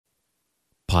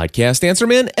Podcast Answer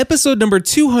Man, episode number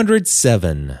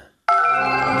 207.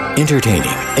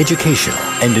 Entertaining, educational,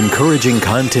 and encouraging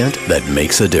content that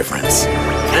makes a difference.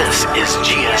 This is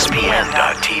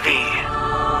GSPN.TV.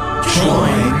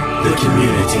 Join the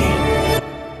community.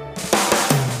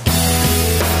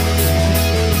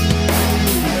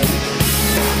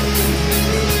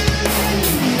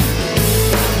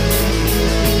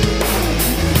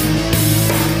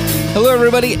 Hello,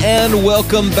 everybody, and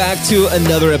welcome back to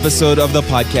another episode of the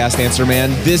Podcast Answer Man.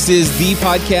 This is the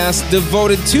podcast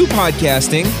devoted to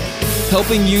podcasting,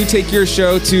 helping you take your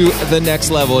show to the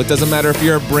next level. It doesn't matter if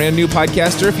you're a brand new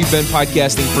podcaster, if you've been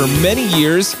podcasting for many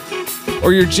years,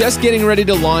 or you're just getting ready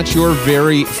to launch your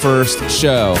very first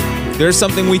show. There's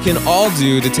something we can all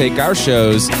do to take our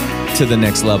shows to the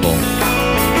next level.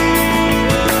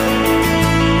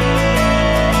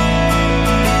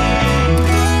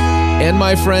 And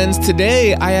my friends,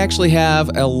 today I actually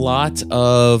have a lot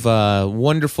of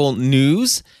wonderful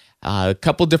news. A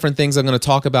couple different things I'm going to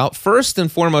talk about. First and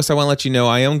foremost, I want to let you know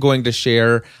I am going to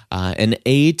share an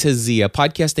A to Z, a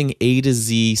podcasting A to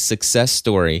Z success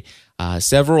story.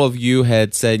 Several of you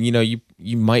had said,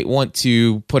 you might want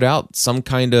to put out some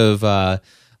kind of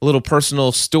little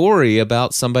personal story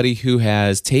about somebody who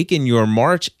has taken your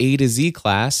March A to Z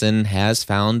class and has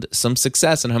found some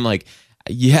success. And I'm like,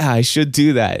 yeah, I should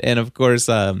do that. And of course,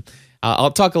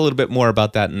 I'll talk a little bit more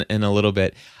about that in a little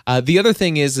bit. The other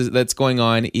thing is that's going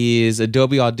on is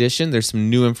Adobe Audition. There's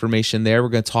some new information there we're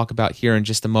going to talk about here in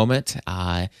just a moment.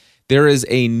 There is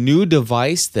a new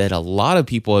device that a lot of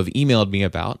people have emailed me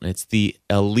about. It's the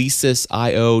Alesis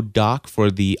IO dock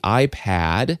for the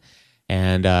iPad.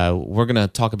 And we're going to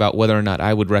talk about whether or not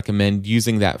I would recommend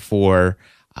using that for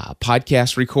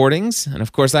podcast recordings. And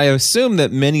of course, I assume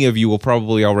that many of you will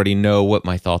probably already know what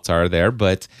my thoughts are there,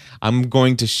 but I'm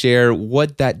going to share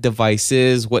what that device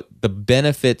is, what the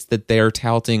benefits that they're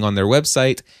touting on their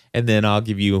website, and then I'll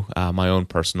give you my own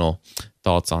personal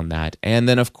thoughts on that. And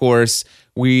then, of course,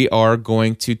 we are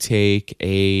going to take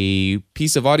a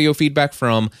piece of audio feedback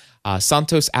from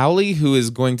Santos Auli, who is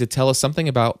going to tell us something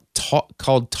about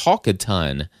called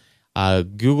Talkaton.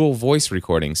 Google voice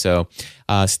recording. So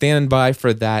stand by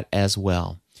for that as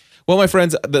well. Well, my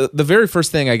friends, the very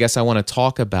first thing I guess I want to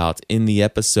talk about in the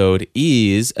episode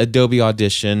is Adobe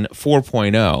Audition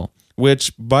 4.0,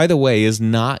 which, by the way, is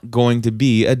not going to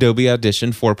be Adobe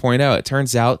Audition 4.0. It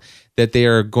turns out that they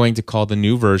are going to call the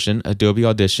new version Adobe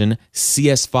Audition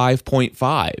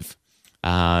CS5.5.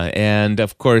 And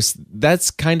of course,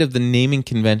 that's kind of the naming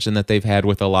convention that they've had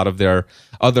with a lot of their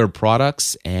other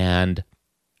products, and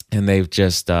they've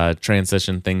just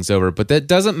transitioned things over. But that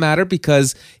doesn't matter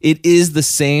because it is the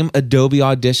same Adobe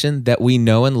Audition that we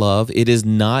know and love. It is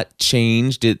not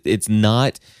changed. It's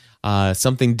not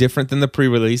something different than the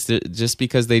pre-release. Just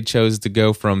because they chose to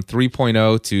go from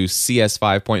 3.0 to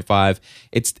CS5.5,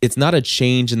 it's not a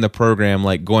change in the program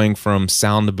like going from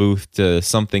sound booth to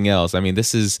something else. I mean,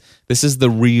 this is the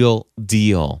real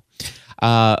deal.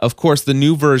 Of course, the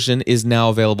new version is now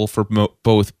available for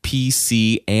both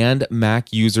PC and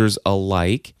Mac users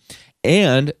alike.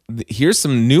 And here's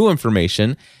some new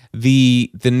information. The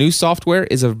new software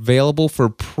is available for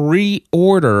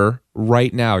pre-order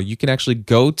right now. You can actually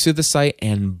go to the site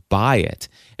and buy it.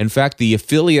 In fact, the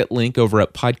affiliate link over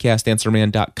at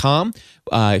podcastanswerman.com,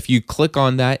 if you click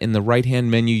on that in the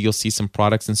right-hand menu, you'll see some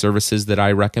products and services that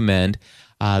I recommend.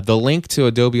 The link to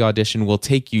Adobe Audition will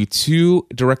take you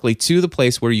directly to the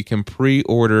place where you can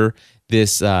pre-order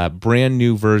this brand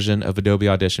new version of Adobe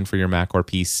Audition for your Mac or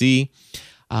PC.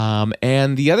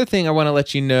 And the other thing I want to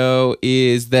let you know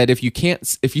is that if you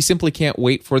simply can't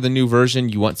wait for the new version,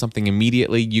 you want something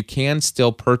immediately, you can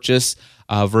still purchase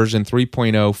version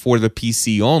 3.0 for the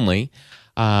PC only.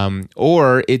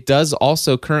 Or it does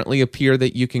also currently appear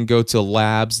that you can go to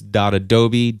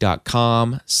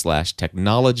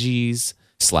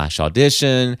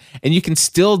labs.adobe.com/technologies/audition, and you can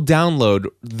still download,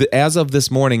 as of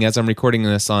this morning, as I'm recording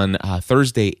this on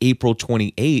Thursday, April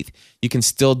 28th, you can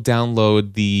still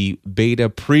download the beta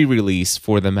pre-release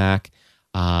for the Mac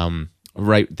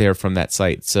right there from that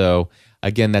site. So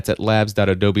again, that's at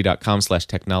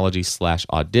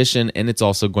labs.adobe.com/technology/audition, and it's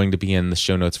also going to be in the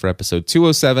show notes for episode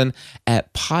 207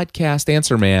 at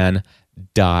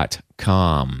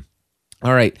podcastanswerman.com.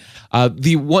 All right.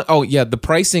 The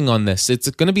pricing on this, it's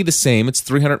going to be the same. It's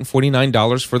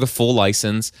 $349 for the full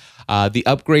license. The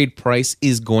upgrade price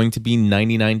is going to be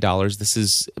 $99. This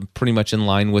is pretty much in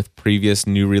line with previous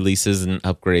new releases and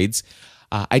upgrades.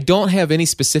 I don't have any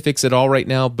specifics at all right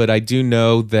now, but I do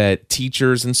know that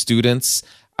teachers and students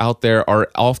out there are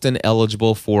often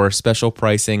eligible for special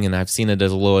pricing, and I've seen it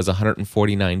as low as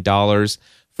 $149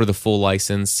 for the full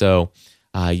license. So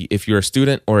If you're a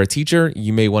student or a teacher,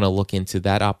 you may want to look into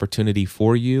that opportunity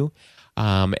for you.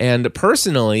 And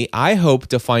personally, I hope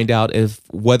to find out if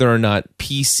whether or not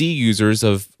PC users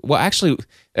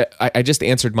I just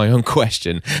answered my own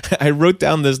question. I wrote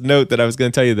down this note that I was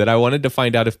going to tell you that I wanted to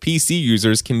find out if PC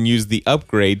users can use the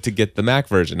upgrade to get the Mac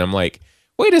version. I'm like,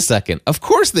 wait a second. Of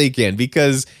course they can,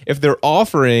 because if they're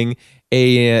offering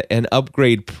an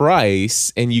upgrade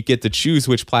price and you get to choose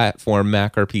which platform,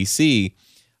 Mac or PC,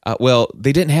 well,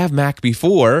 they didn't have Mac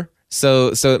before.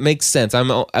 So it makes sense.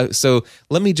 So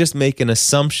let me just make an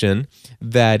assumption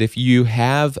that if you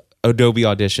have Adobe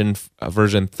Audition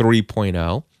version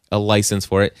 3.0, a license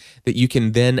for it, that you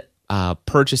can then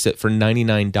purchase it for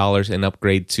 $99 and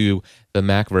upgrade to the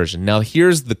Mac version. Now,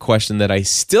 here's the question that I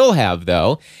still have,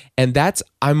 though, and that's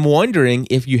I'm wondering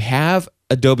if you have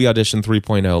Adobe Audition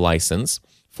 3.0 license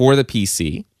for the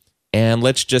PC, and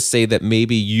let's just say that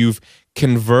maybe you've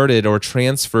converted or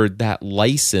transferred that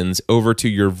license over to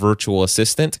your virtual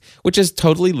assistant, which is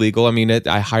totally legal. I mean,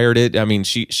 I hired it. I mean,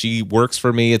 she works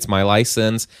for me. It's my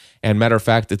license. And matter of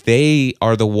fact, they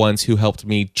are the ones who helped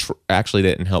me. Actually,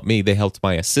 they didn't help me. They helped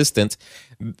my assistant.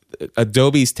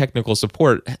 Adobe's technical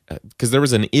support, because there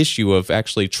was an issue of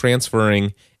actually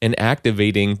transferring and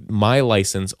activating my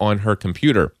license on her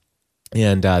computer.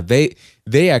 And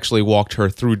they actually walked her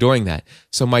through doing that.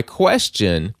 So my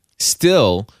question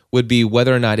still would be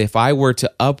whether or not if I were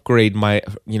to upgrade my,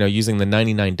 using the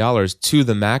 $99 to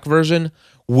the Mac version,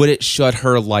 would it shut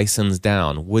her license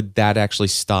down? Would that actually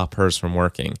stop hers from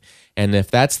working? And if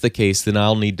that's the case, then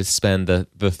I'll need to spend the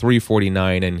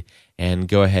 $349 and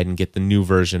go ahead and get the new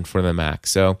version for the Mac.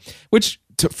 So,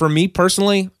 for me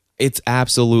personally, it's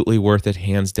absolutely worth it,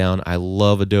 hands down. I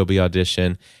love Adobe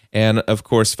Audition. And of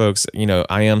course, folks,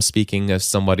 I am speaking as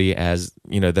somebody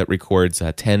that records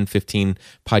 10, 15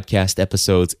 podcast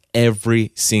episodes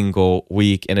every single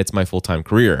week, and it's my full-time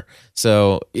career.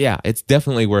 So yeah, it's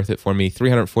definitely worth it for me.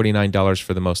 $349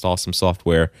 for the most awesome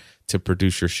software to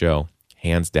produce your show.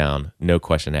 Hands down, no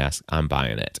question asked, I'm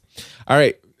buying it. All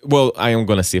right. Well, I am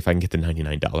going to see if I can get the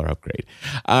 $99 upgrade.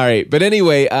 All right. But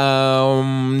anyway,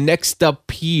 next up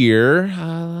here,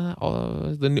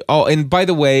 and by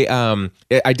the way,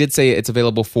 I did say it's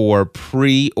available for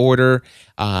pre-order,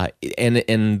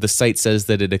 and the site says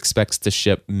that it expects to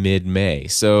ship mid-May.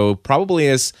 So probably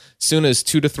as soon as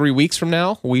 2 to 3 weeks from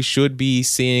now, we should be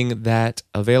seeing that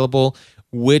available,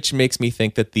 which makes me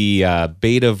think that the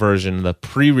beta version, the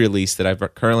pre-release that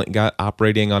I've currently got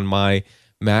operating on my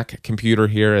Mac computer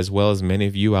here, as well as many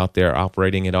of you out there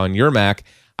operating it on your Mac,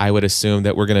 I would assume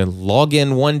that we're going to log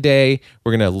in one day,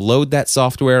 we're going to load that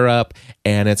software up,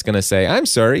 and it's going to say, I'm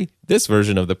sorry, this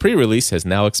version of the pre-release has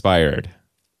now expired.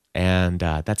 And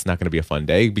that's not going to be a fun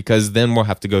day, because then we'll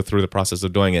have to go through the process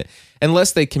of doing it,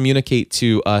 unless they communicate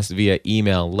to us via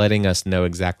email letting us know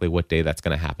exactly what day that's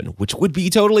going to happen, which would be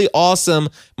totally awesome,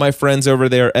 my friends over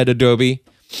there at Adobe.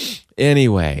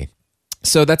 Anyway,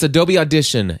 so that's Adobe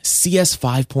Audition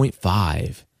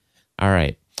CS5.5. All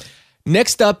right.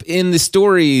 Next up in the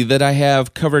story that I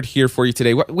have covered here for you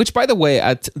today, which, by the way,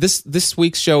 this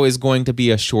week's show is going to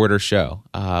be a shorter show,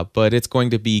 but it's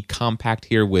going to be compact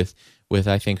here with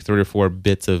I think 3 or 4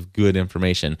 bits of good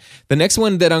information. The next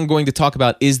one that I'm going to talk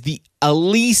about is the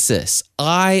Alesis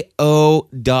I/O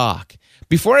dock.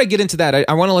 Before I get into that,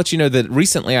 I want to let you know that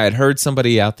recently I had heard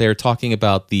somebody out there talking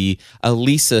about the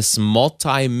Alesis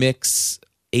Multi-Mix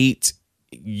 8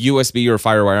 USB or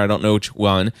Firewire, I don't know which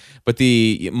one, but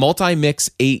the Multi-Mix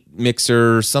 8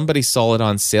 mixer, somebody saw it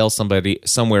on sale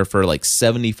somewhere for like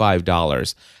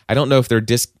 $75. I don't know if they're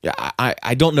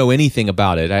I don't know anything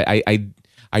about it.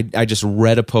 I just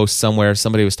read a post somewhere.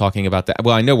 Somebody was talking about that.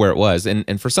 Well, I know where it was,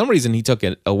 and for some reason he took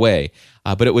it away.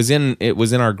 But it was in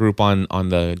our group on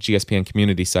the GSPN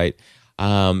community site.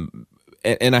 And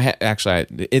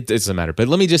it doesn't matter. But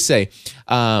let me just say,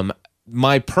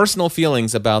 my personal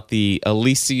feelings about the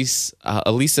Alesis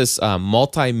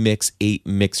Multi-Mix 8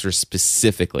 mixer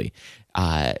specifically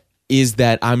is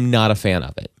that I'm not a fan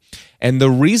of it. And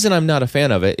the reason I'm not a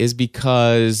fan of it is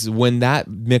because when that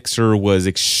mixer was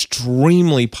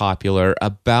extremely popular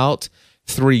about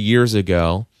 3 years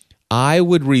ago, I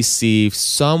would receive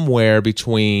somewhere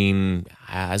between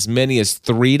as many as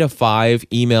 3 to 5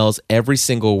 emails every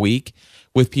single week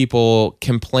with people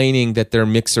complaining that their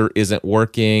mixer isn't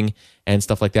working and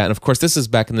stuff like that. And of course, this is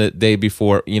back in the day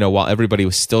before, while everybody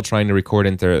was still trying to record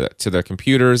into their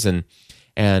computers and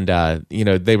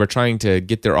they were trying to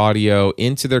get their audio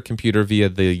into their computer via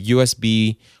the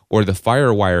USB or the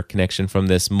Firewire connection from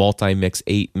this Multi-Mix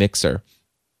 8 mixer.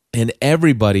 And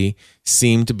everybody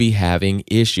seemed to be having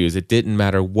issues. It didn't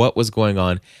matter what was going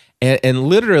on. And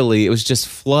literally, it was just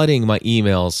flooding my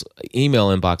email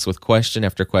inbox with question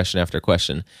after question after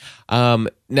question. Now,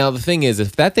 the thing is,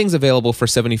 if that thing's available for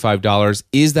 $75,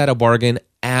 is that a bargain?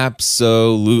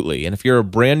 Absolutely. And if you're a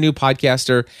brand new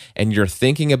podcaster and you're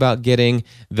thinking about getting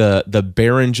the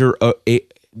Behringer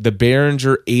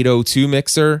 802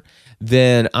 mixer,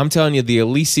 then I'm telling you, the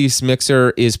Alesis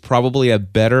mixer is probably a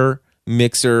better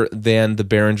mixer than the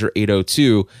Behringer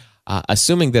 802,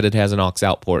 assuming that it has an aux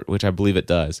out port, which I believe it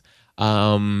does.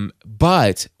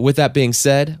 But with that being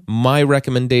said, my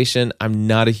recommendation, I'm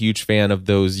not a huge fan of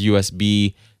those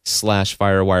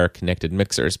USB/FireWire connected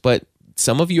mixers, but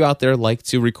some of you out there like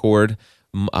to record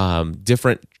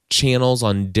different channels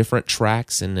on different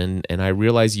tracks, and I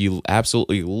realize you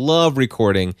absolutely love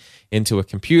recording into a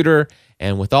computer.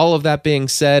 And with all of that being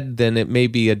said, then it may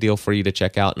be a deal for you to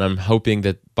check out. And I'm hoping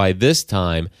that by this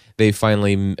time, they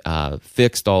finally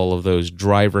fixed all of those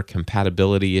driver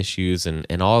compatibility issues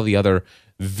and all the other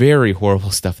very horrible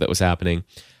stuff that was happening.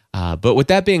 But with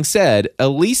that being said,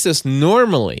 Alesis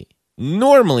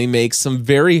normally makes some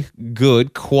very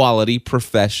good quality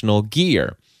professional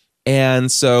gear.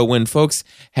 And so when folks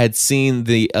had seen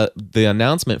the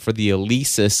announcement for the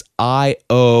Alesis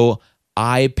I/O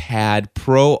iPad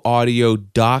Pro Audio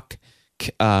Dock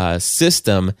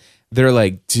system, they're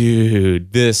like,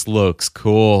 dude, this looks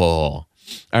cool.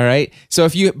 All right. So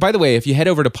by the way, if you head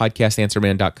over to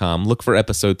podcastanswerman.com, look for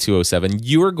episode 207,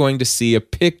 you are going to see a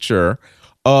picture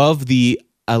of the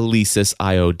Alesis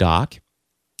I/O dock.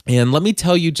 And let me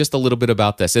tell you just a little bit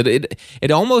about this.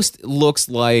 It almost looks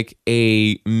like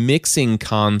a mixing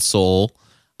console,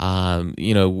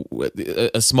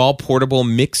 a small portable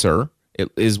mixer. It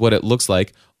is what it looks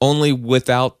like, only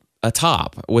without a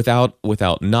top, without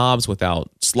knobs, without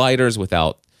sliders,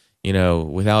 without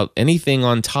anything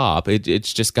on top.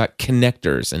 It's just got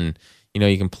connectors, and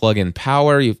you can plug in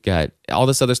power. You've got all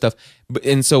this other stuff,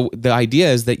 and so the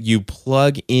idea is that you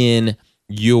plug in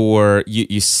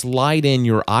you slide in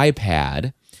your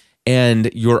iPad,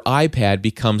 and your iPad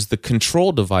becomes the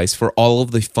control device for all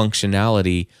of the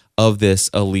functionality of this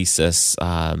Alesis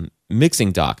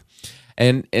mixing dock.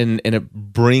 And it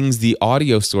brings the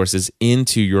audio sources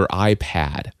into your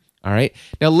iPad. All right.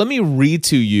 Now, let me read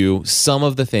to you some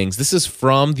of the things. This is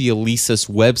from the Alesis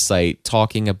website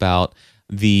talking about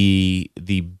the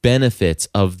benefits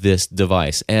of this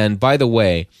device. And by the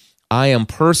way, I've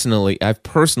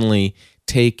personally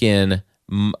taken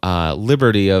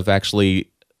liberty of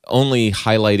actually only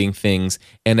highlighting things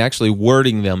and actually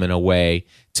wording them in a way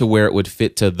to where it would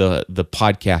fit to the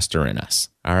podcaster in us.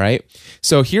 All right.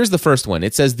 So here's the first one.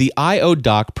 It says the I/O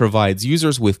dock provides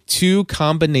users with 2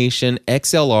 combination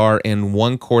XLR and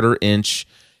 1/4 inch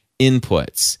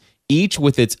inputs, each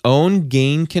with its own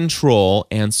gain control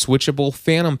and switchable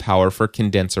phantom power for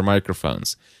condenser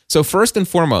microphones. So first and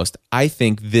foremost, I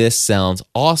think this sounds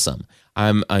awesome.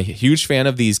 I'm a huge fan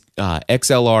of these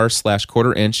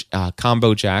XLR/1/4 inch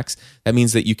combo jacks. That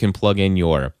means that you can plug in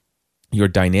your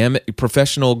dynamic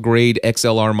professional grade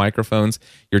XLR microphones,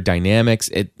 your dynamics.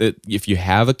 If you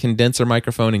have a condenser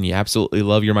microphone and you absolutely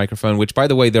love your microphone, which by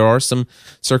the way, there are some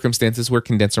circumstances where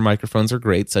condenser microphones are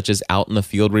great, such as out in the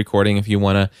field recording, if you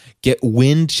want to get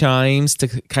wind chimes to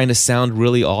kind of sound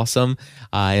really awesome,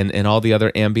 and all the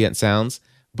other ambient sounds.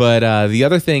 But the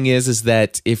other thing is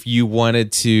that if you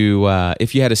wanted to,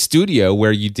 if you had a studio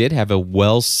where you did have a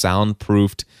well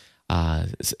soundproofed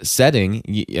setting,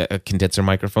 a condenser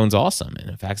microphone's awesome. And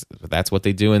in fact, that's what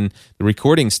they do in the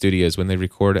recording studios when they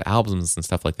record albums and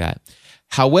stuff like that.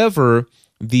 However,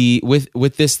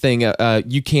 with this thing,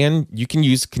 you can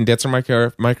use condenser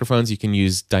microphones. You can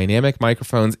use dynamic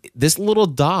microphones. This little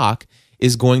dock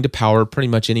is going to power pretty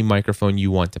much any microphone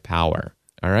you want to power.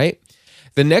 All right.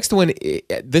 The next one,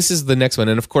 this is the next one.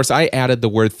 And of course, I added the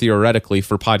word theoretically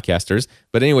for podcasters.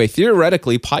 But anyway,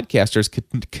 theoretically, podcasters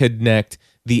could connect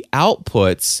the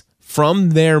outputs from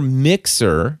their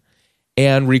mixer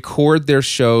and record their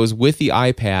shows with the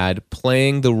iPad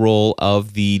playing the role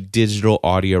of the digital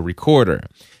audio recorder.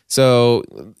 So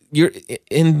you're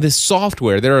in the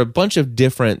software, there are a bunch of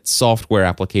different software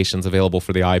applications available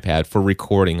for the iPad for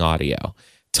recording audio.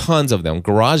 Tons of them,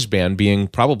 GarageBand being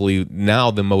probably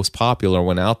now the most popular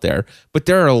one out there, but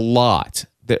there are a lot.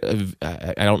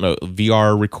 I don't know,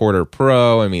 VR Recorder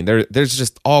Pro. I mean, there's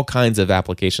just all kinds of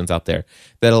applications out there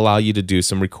that allow you to do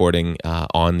some recording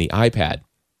on the iPad.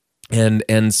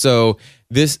 And so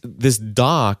this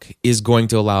dock is going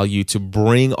to allow you to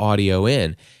bring audio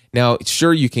in. Now,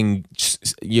 sure, you can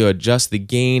adjust the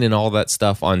gain and all that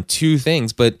stuff on 2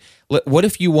 things, but what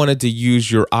if you wanted to use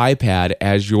your iPad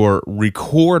as your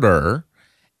recorder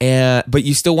But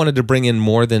you still wanted to bring in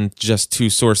more than just two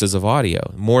sources of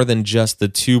audio, more than just the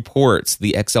two ports,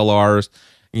 the XLRs,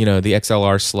 the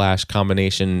XLR /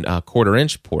 combination 1/4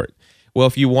 inch port. Well,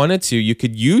 if you wanted to, you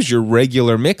could use your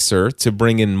regular mixer to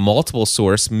bring in multiple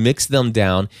source, mix them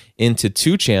down into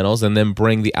two channels, and then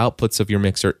bring the outputs of your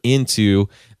mixer into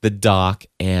the dock,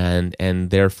 and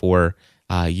therefore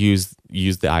use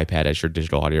the iPad as your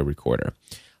digital audio recorder.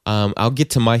 I'll get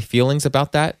to my feelings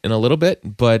about that in a little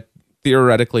bit, but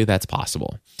theoretically that's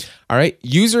possible. All right,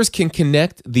 users can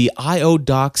connect the I/O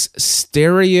dock's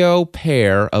stereo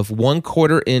pair of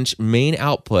 1/4 inch main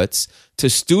outputs to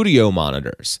studio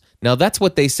monitors. Now that's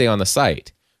what they say on the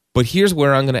site. But here's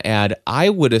where I'm going to add, I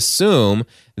would assume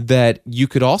that you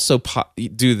could also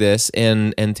do this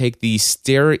and take the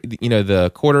stereo,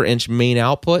 the 1/4 inch main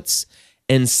outputs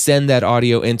and send that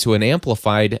audio into an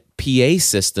amplified PA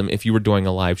system if you were doing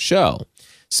a live show.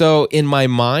 So in my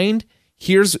mind,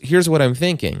 here's what I'm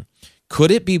thinking. Could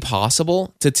it be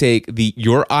possible to take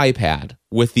your iPad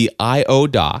with the I/O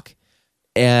dock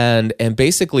and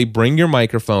basically bring your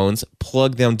microphones,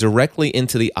 plug them directly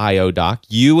into the I/O dock,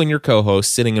 you and your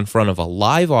co-host sitting in front of a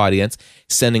live audience,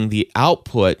 sending the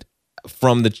output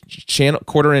from the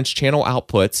 1/4 inch channel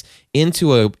outputs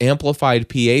into an amplified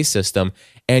PA system,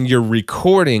 and you're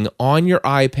recording on your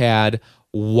iPad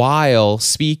while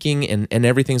speaking and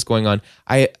everything's going on.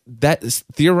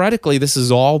 Theoretically, this is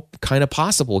all kind of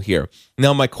possible here.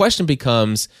 Now, my question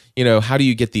becomes, how do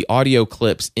you get the audio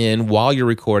clips in while you're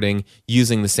recording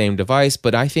using the same device?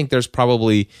 But I think there's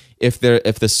probably, if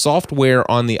the software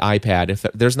on the iPad, if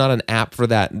there's not an app for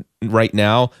that right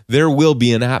now, there will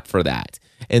be an app for that.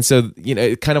 And so,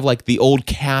 kind of like the old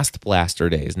Cast Blaster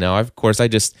days. Now, of course, I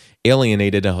just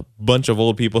alienated a bunch of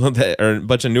old people or a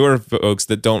bunch of newer folks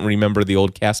that don't remember the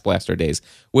old Cast Blaster days,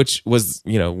 which was,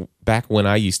 back when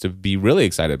I used to be really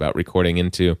excited about recording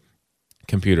into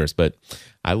computers. But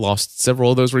I lost several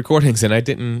of those recordings, and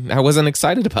I wasn't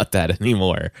excited about that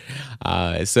anymore.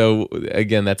 So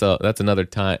again, that's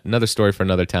another story for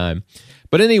another time.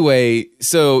 But anyway,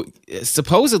 so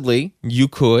supposedly you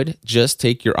could just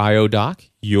take your I/O dock,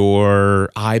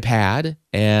 your iPad,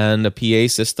 and a PA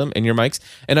system and your mics,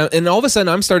 and all of a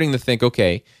sudden I'm starting to think,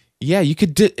 okay, yeah, you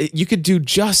could do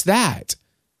just that,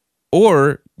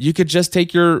 or you could just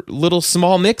take your little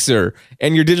small mixer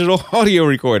and your digital audio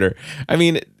recorder. I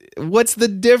mean, what's the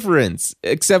difference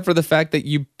except for the fact that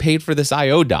you paid for this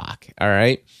I/O dock? All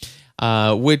right,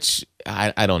 which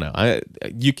I don't know.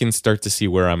 You can start to see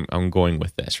where I'm going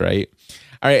with this, right?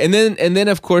 All right, and then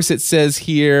of course it says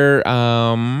here,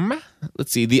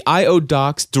 let's see, the I/O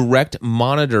dock's direct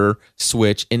monitor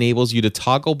switch enables you to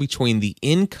toggle between the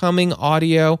incoming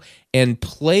audio and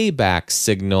playback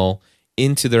signal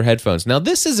into their headphones. Now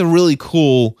this is a really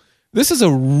cool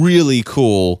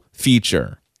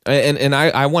feature. And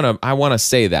I want to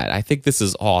say that I think this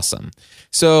is awesome.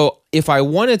 So if I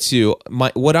wanted to,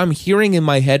 what I'm hearing in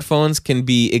my headphones can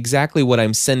be exactly what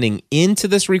I'm sending into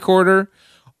this recorder,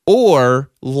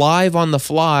 or live on the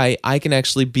fly, I can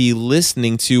actually be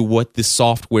listening to what the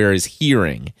software is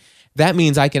hearing. That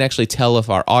means I can actually tell if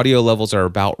our audio levels are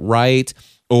about right,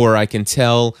 or I can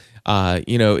tell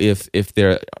if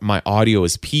my audio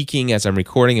is peaking as I'm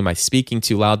recording. Am I speaking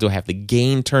too loud? Do I have the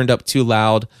gain turned up too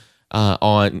loud?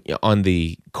 On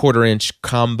the 1/4 inch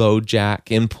combo jack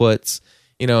inputs,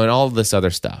 and all of this other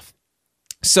stuff.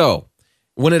 So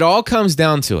when it all comes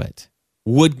down to it,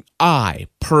 would I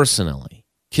personally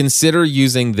consider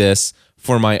using this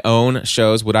for my own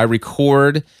shows? Would I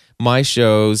record my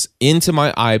shows into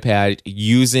my iPad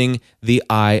using the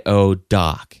I/O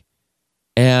dock?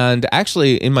 And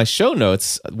actually in my show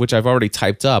notes, which I've already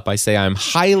typed up, I say I'm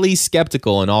highly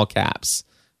skeptical in all caps.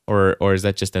 Or is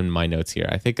that just in my notes here?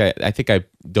 I think I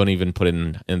don't even put it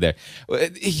in there.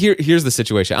 Here's the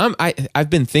situation. I've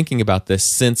been thinking about this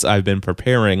since I've been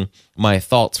preparing my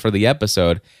thoughts for the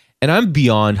episode, and I'm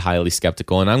beyond highly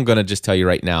skeptical. And I'm going to just tell you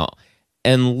right now,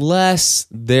 unless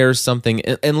there's something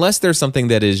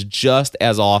that is just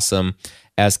as awesome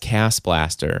as Cast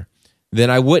Blaster, then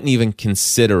I wouldn't even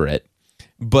consider it.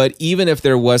 But even if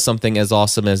there was something as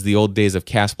awesome as the old days of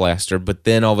Cast Blaster, but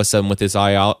then all of a sudden with this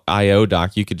I/O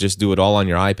dock, you could just do it all on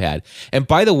your iPad. And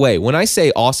by the way, when I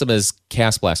say awesome as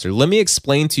Cast Blaster, let me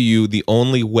explain to you the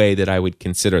only way that I would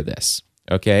consider this,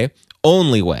 okay?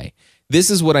 Only way.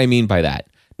 This is what I mean by that.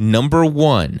 Number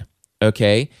one,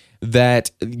 okay,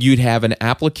 that you'd have an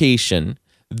application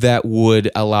that would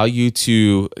allow you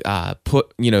to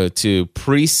to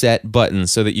preset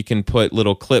buttons so that you can put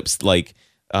little clips like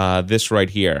this right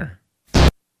here.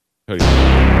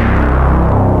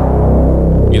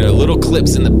 Little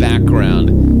clips in the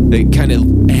background that kind of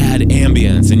add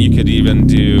ambience, and you could even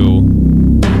do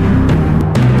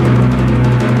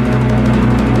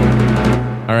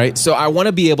All right. So I want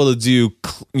to be able to do,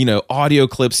 audio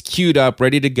clips queued up,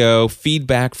 ready to go,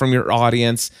 feedback from your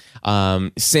audience,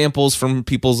 samples from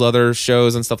people's other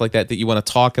shows and stuff like that you want to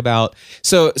talk about.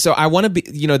 So I want to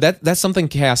be, that's something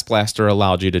Cast Blaster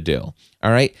allowed you to do.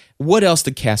 All right. What else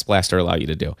did Cast Blaster allow you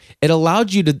to do? It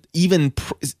allowed you to even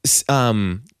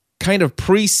kind of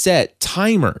preset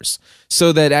timers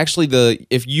so that actually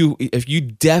if you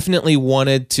definitely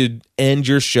wanted to end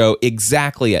your show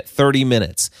exactly at 30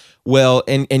 minutes, well,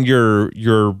 and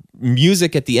your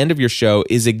music at the end of your show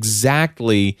is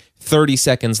exactly 30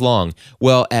 seconds long.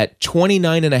 Well, at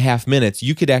 29 and a half minutes,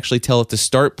 you could actually tell it to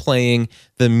start playing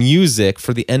the music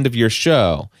for the end of your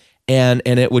show. And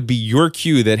it would be your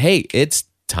cue that, hey, it's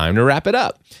time to wrap it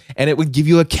up. And it would give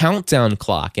you a countdown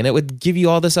clock, and it would give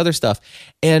you all this other stuff.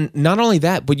 And not only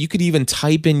that, but you could even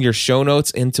type in your show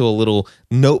notes into a little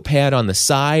notepad on the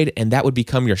side, and that would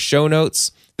become your show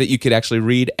notes that you could actually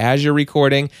read as you're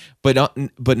recording. But not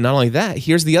only that,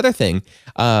 here's the other thing.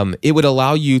 It would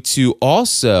allow you to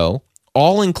also,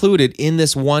 all included in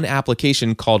this one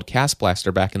application called Cast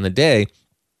Blaster back in the day,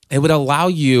 it would allow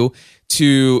you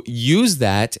to use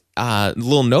that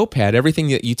little notepad, everything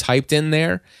that you typed in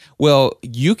there. Well,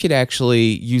 you could actually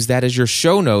use that as your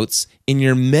show notes in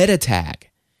your meta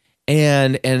tag.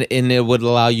 And it would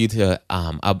allow you to,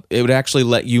 it would actually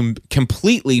let you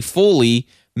completely, fully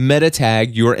meta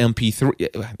tag your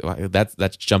MP3.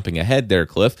 That's jumping ahead there,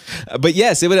 Cliff. But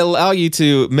yes, it would allow you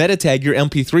to meta tag your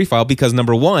MP3 file because,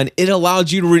 number one, it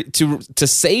allowed you to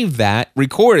save that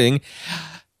recording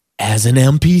as an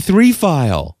MP3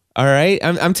 file. All right,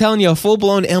 I'm telling you, a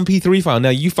full-blown MP3 file. Now,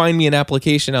 you find me an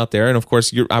application out there, and of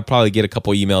course, I'll probably get a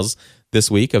couple emails this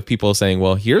week of people saying,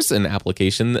 well, here's an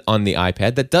application on the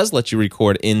iPad that does let you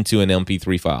record into an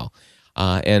MP3 file.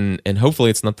 And hopefully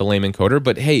it's not the lame encoder,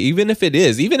 but hey, even if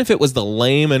it was the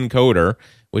lame encoder,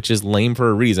 which is lame for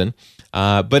a reason,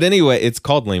 but anyway, it's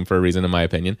called lame for a reason, in my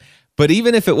opinion. But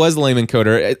even if it was lame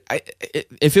encoder,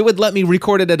 if it would let me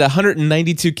record it at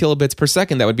 192 kilobits per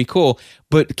second, that would be cool.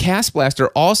 But Cast Blaster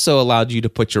also allowed you to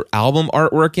put your album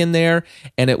artwork in there,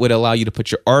 and it would allow you to put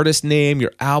your artist name,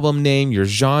 your album name, your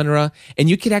genre, and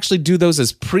you could actually do those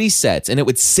as presets, and it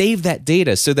would save that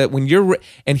data so that when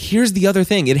and here's the other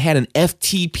thing, it had an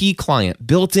FTP client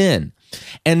built in.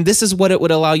 And this is what it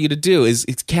would allow you to do is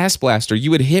it's Cast Blaster.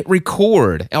 You would hit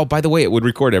record. Oh, by the way, it would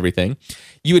record everything.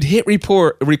 You would hit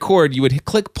record. You would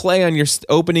click play on your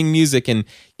opening music, and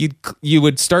you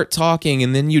would start talking,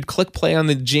 and then you'd click play on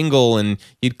the jingle, and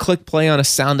you'd click play on a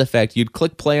sound effect. You'd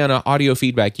click play on an audio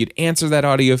feedback. You'd answer that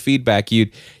audio feedback. You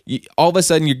all of a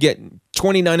sudden you get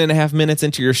 29 and a half minutes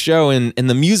into your show, and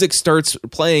the music starts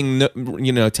playing,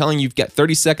 telling you've got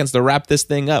 30 seconds to wrap this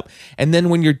thing up. And then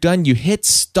when you're done, you hit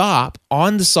stop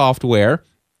on the software.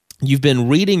 You've been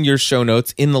reading your show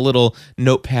notes in the little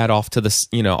notepad off to the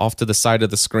side of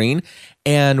the screen.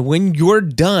 And when you're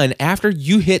done, after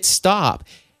you hit stop,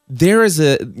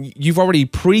 you've already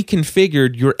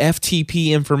pre-configured your FTP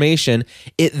information.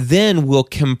 It then will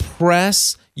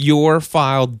compress your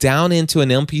file down into an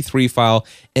MP3 file,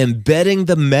 embedding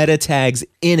the meta tags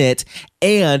in it,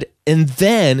 and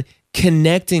then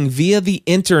connecting via the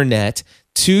internet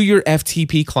to your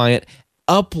FTP client,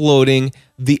 uploading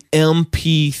the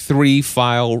MP3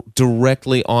 file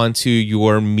directly onto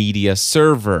your media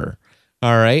server.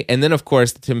 All right. And then, of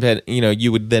course,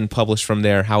 you would then publish from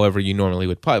there however you normally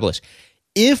would publish.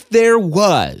 If there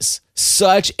was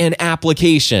such an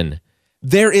application,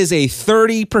 there is a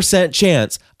 30%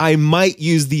 chance I might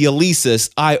use the Alesis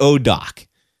IO dock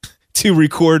to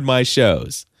record my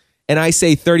shows. And I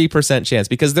say 30% chance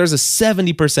because there's a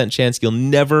 70% chance you'll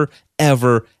never,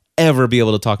 ever, ever be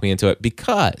able to talk me into it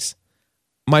because,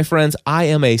 my friends, I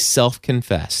am a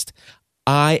self-confessed,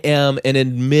 I am an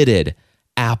admitted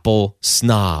Apple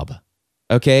snob.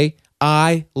 Okay?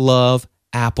 I love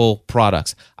Apple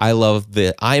products. I love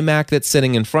the iMac that's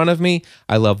sitting in front of me.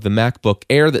 I love the MacBook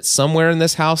Air that's somewhere in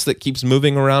this house that keeps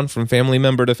moving around from family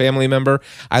member to family member.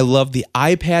 I love the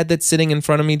iPad that's sitting in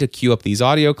front of me to queue up these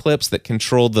audio clips that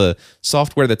control the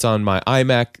software that's on my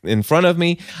iMac in front of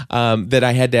me, that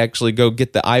I had to actually go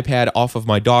get the iPad off of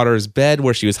my daughter's bed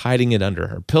where she was hiding it under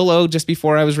her pillow just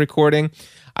before I was recording.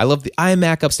 I love the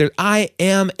iMac upstairs. I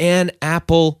am an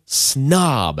Apple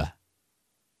snob.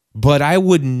 But I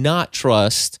would not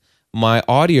trust my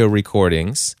audio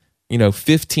recordings,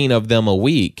 15 of them a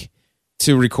week,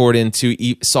 to record into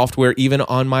software even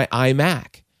on my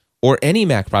iMac or any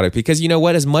Mac product. Because you know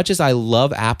what? As much as I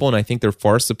love Apple and I think they're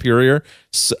far superior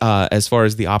as far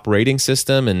as the operating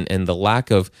system and the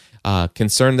lack of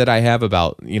concern that I have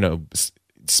about,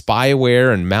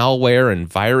 spyware and malware and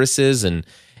viruses and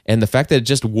and the fact that it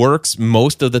just works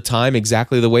most of the time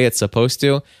exactly the way it's supposed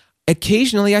to,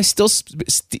 occasionally I still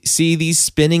see these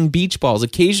spinning beach balls.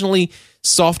 Occasionally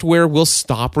software will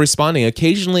stop responding.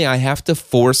 Occasionally I have to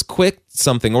force quit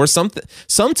something, or something.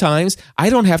 Sometimes I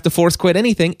don't have to force quit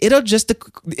anything. It'll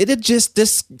just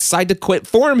decide to quit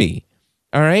for me.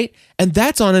 All right? And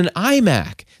that's on an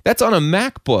iMac. That's on a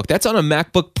MacBook. That's on a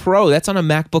MacBook Pro. That's on a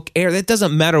MacBook Air. That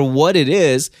doesn't matter what it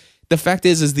is. The fact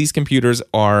is these computers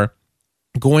are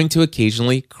going to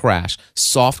occasionally crash.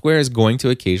 Software is going to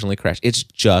occasionally crash. It's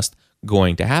just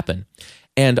going to happen.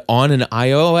 And on an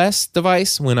iOS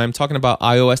device, when I'm talking about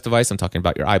iOS device, I'm talking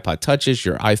about your iPod touches,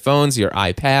 your iPhones, your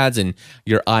iPads, and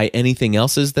your anything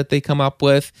else's that they come up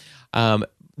with.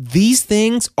 These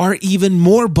things are even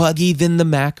more buggy than the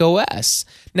Mac OS.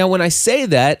 Now, when I say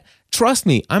that, trust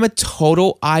me, I'm a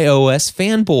total iOS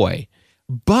fanboy,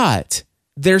 but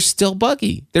they're still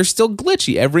buggy. They're still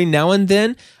glitchy. Every now and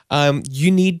then, an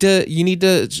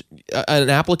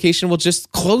application will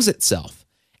just close itself.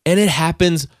 And it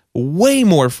happens way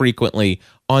more frequently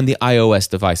on the iOS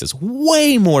devices,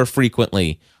 way more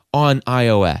frequently on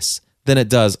iOS than it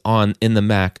does in the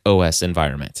Mac OS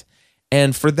environment.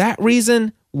 And for that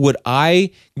reason, would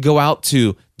I go out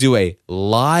to do a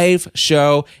live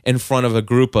show in front of a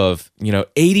group of,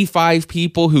 85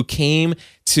 people who came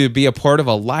to be a part of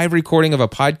a live recording of a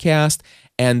podcast,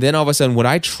 and then all of a sudden, would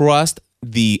I trust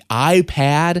the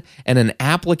iPad and an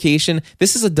application?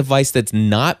 This is a device that's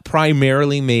not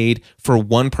primarily made for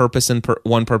one purpose and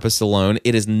one purpose alone.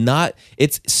 It is not,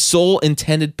 its sole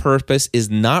intended purpose is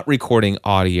not recording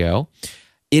audio.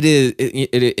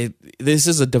 This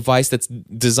is a device that's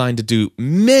designed to do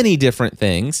many different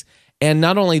things. And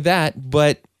not only that,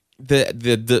 but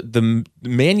the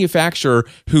manufacturer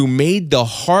who made the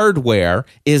hardware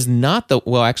is not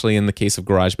actually in the case of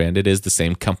GarageBand, it is the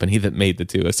same company that made the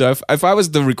two. So if I was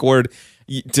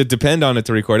to depend on it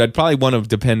to record, I'd probably want to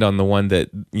depend on the one that,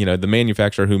 the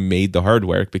manufacturer who made the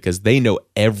hardware, because they know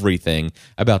everything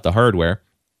about the hardware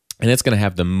and it's going to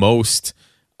have the most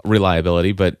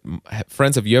reliability. But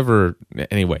friends, have you ever,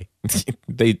 anyway,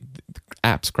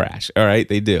 apps crash. All right.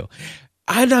 They do.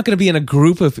 I'm not going to be in a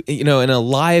group of, in a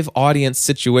live audience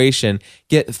situation,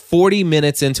 get 40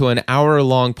 minutes into an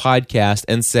hour-long podcast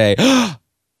and say, I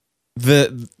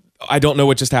don't know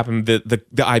what just happened. The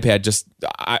iPad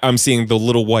I'm seeing the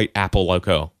little white Apple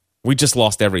logo. We just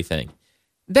lost everything.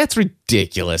 That's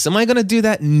ridiculous. Am I going to do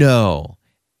that? No.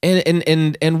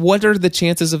 And what are the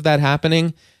chances of that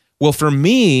happening? Well, for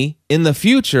me, in the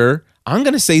future, I'm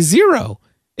going to say 0.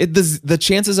 The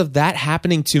chances of that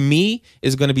happening to me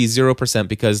is going to be 0%,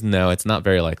 because no, it's not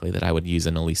very likely that I would use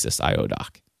an Alesis IO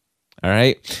dock. All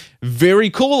right.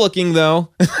 Very cool looking though.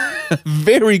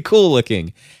 Very cool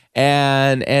looking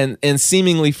and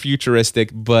seemingly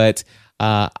futuristic, but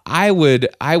I would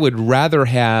rather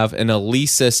have an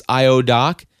Alesis IO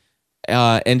dock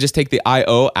and just take the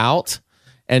IO out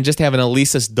and just have an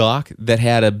Alesis dock that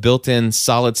had a built-in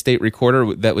solid state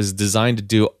recorder that was designed to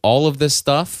do all of this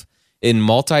stuff in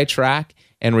multi-track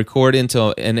and record and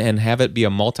have it be a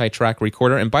multi-track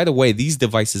recorder. And by the way, these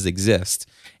devices exist,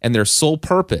 and their sole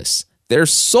purpose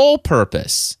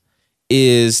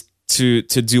is to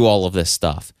do all of this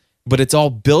stuff. But it's all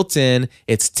built in,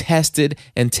 it's tested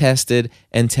and tested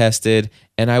and tested,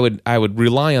 and I would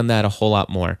rely on that a whole lot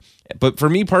more. But for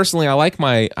me personally, I like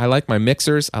my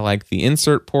mixers, I like the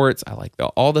insert ports, I like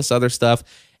all this other stuff.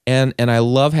 And I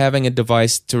love having a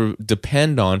device to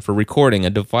depend on for recording, a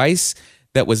device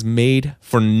that was made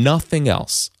for nothing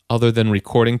else other than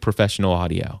recording professional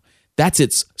audio. That's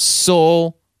its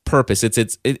sole purpose.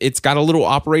 It's got a little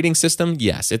operating system.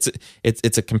 Yes,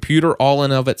 it's a computer all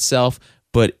in of itself,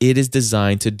 but it is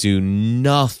designed to do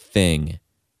nothing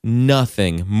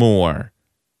more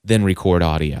than record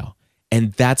audio.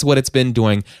 And that's what it's been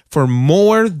doing for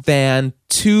more than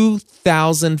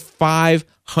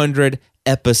 2,500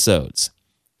 episodes.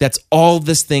 That's all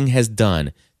this thing has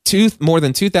done. More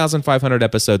than 2,500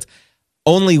 episodes.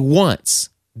 Only once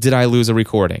did I lose a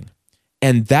recording.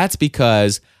 And that's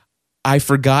because I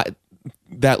forgot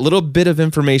that little bit of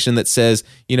information that says,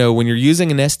 when you're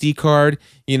using an SD card,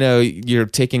 you're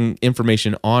taking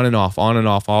information on and off,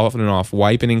 off and off,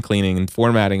 wiping and cleaning and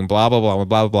formatting, blah, blah, blah, blah,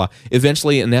 blah, blah.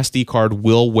 Eventually, an SD card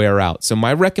will wear out. So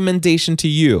my recommendation to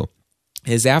you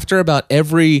is after about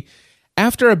every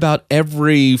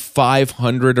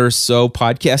 500 or so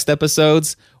podcast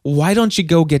episodes, why don't you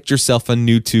go get yourself a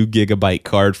new 2 gigabyte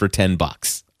card for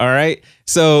 $10? All right.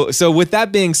 So with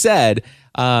that being said,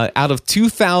 out of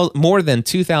more than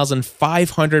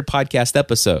 2,500 podcast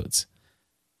episodes,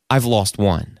 I've lost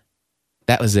one.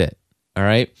 That was it. All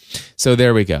right. So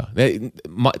there we go.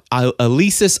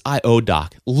 Alesis IO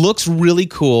dock looks really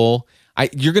cool.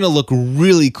 You're going to look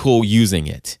really cool using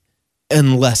it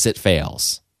unless it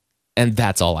fails. And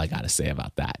that's all I got to say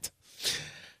about that,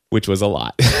 which was a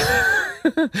lot.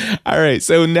 All right,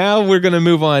 so now we're going to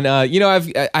move on.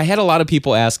 I had a lot of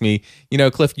people ask me,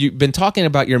 Cliff, you've been talking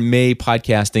about your May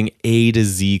podcasting A to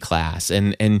Z class,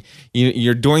 and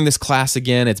you're doing this class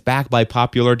again. It's back by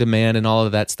popular demand and all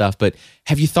of that stuff. But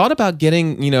have you thought about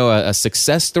getting, a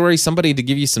success story, somebody to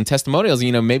give you some testimonials?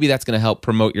 Maybe that's going to help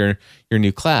promote your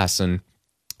new class and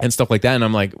stuff like that. And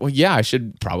I'm like, well, yeah, I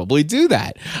should probably do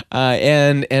that.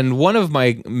 And one of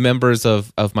my members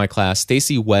of my class,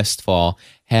 Stacy Westfall,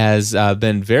 has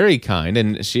been very kind,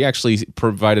 and she actually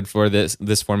provided for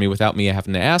this for me without me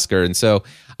having to ask her. And so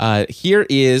here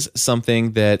is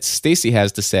something that Stacy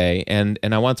has to say, and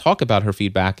I want to talk about her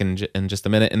feedback in just a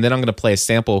minute, and then I'm going to play a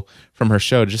sample from her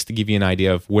show just to give you an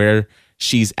idea of where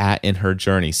she's at in her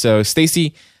journey. So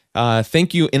Stacy,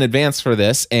 thank you in advance for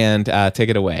this, and take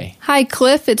it away. Hi,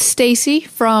 Cliff. It's Stacy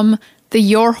from the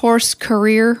Your Horse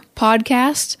Career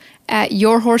podcast at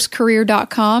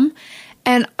yourhorsecareer.com.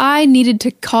 And I needed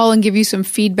to call and give you some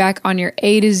feedback on your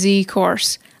A to Z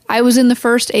course. I was in the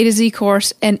first A to Z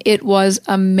course, and it was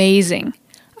amazing.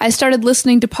 I started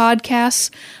listening to podcasts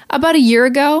about a year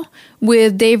ago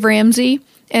with Dave Ramsey,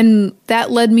 and that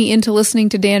led me into listening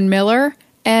to Dan Miller,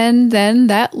 and then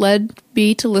that led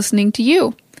me to listening to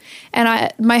you.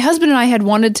 And my husband and I had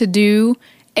wanted to do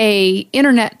a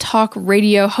internet talk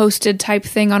radio hosted type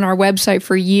thing on our website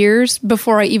for years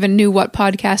before I even knew what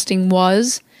podcasting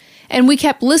was. And we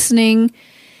kept listening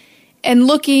and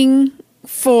looking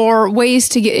for ways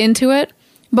to get into it,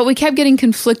 but we kept getting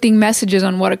conflicting messages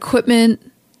on what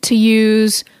equipment to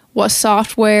use, what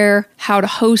software, how to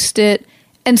host it,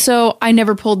 and so I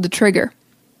never pulled the trigger.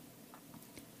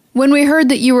 When we heard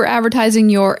that you were advertising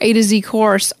your A to Z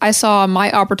course, I saw my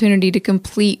opportunity to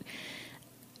complete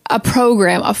a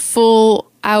program, a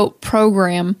full-out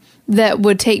program that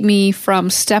would take me from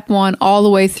step one all the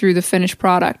way through the finished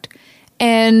product.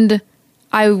 And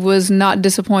I was not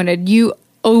disappointed. You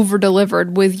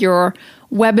over-delivered with your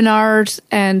webinars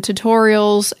and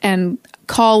tutorials and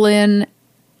call-in.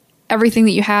 Everything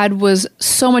that you had was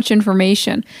so much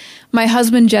information. My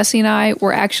husband, Jesse, and I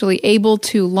were actually able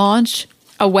to launch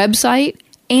a website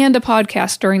and a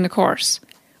podcast during the course.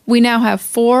 We now have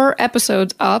 4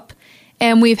 episodes up,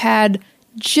 and we've had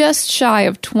just shy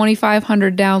of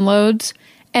 2,500 downloads,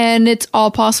 and it's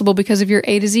all possible because of your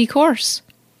A to Z course.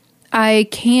 I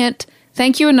can't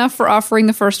thank you enough for offering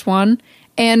the first one,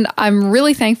 and I'm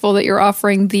really thankful that you're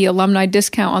offering the alumni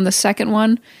discount on the second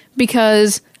one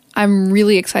because I'm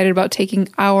really excited about taking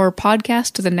our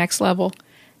podcast to the next level.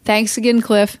 Thanks again,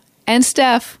 Cliff and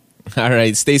Steph. All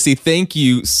right, Stacy, thank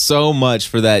you so much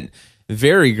for that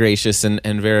very gracious and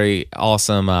very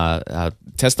awesome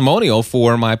testimonial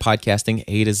for my podcasting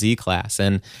A to Z class.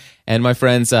 And my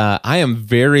friends, I am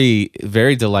very,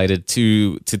 very delighted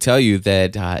to tell you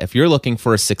that if you're looking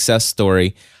for a success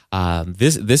story,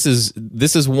 this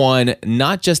is one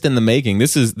not just in the making.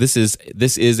 This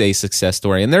is a success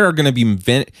story, and there are going to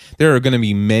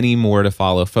be many more to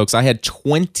follow, folks. I had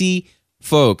 20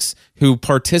 folks who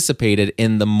participated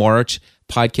in the March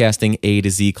podcasting A to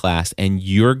Z class, and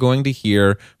you're going to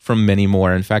hear from many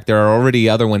more. In fact, there are already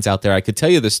other ones out there. I could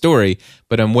tell you the story,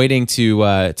 but I'm waiting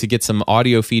to get some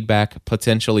audio feedback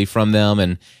potentially from them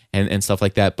and stuff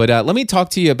like that. But let me talk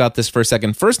to you about this for a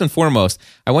second. First and foremost,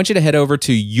 I want you to head over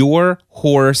to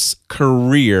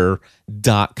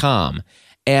yourhorsecareer.com.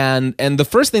 And the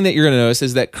first thing that you're going to notice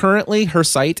is that currently her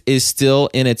site is still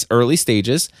in its early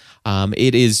stages.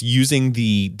 It is using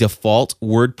the default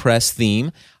WordPress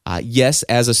theme. Yes,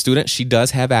 as a student, she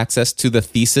does have access to the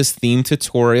thesis theme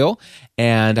tutorial,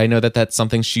 and I know that that's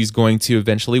something she's going to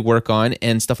eventually work on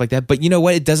and stuff like that. But you know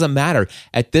what? It doesn't matter.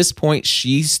 At this point,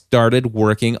 she started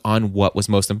working on what was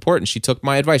most important. She took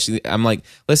my advice. I'm like,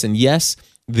 listen, yes,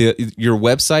 your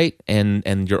website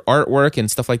and your artwork and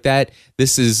stuff like that,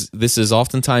 this is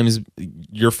oftentimes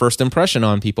your first impression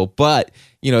on people. But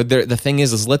the thing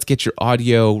is let's get your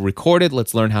audio recorded.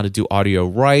 Let's learn how to do audio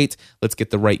right. Let's get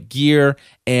the right gear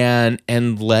and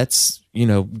let's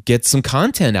get some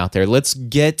content out there. Let's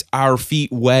get our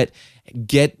feet wet.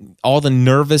 Get all the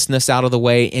nervousness out of the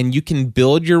way, and you can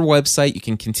build your website. You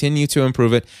can continue to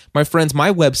improve it. My friends,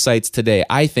 my websites today,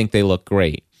 I think they look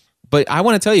great. But I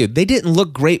want to tell you, they didn't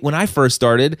look great when I first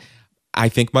started. I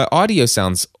think my audio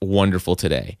sounds wonderful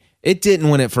today. It didn't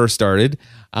when it first started.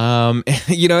 And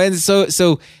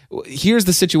so here's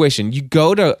the situation. You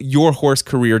go to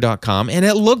yourhorsecareer.com and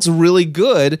it looks really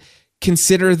good.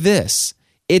 Consider this.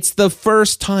 It's the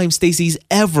first time Stacy's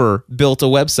ever built a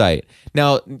website.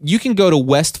 Now, you can go to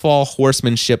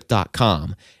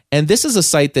westfallhorsemanship.com, and this is a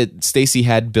site that Stacy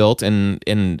had built,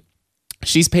 and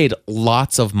she's paid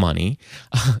lots of money,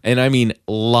 and I mean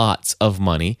lots of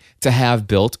money, to have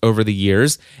built over the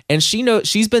years. And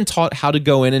she's been taught how to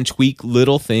go in and tweak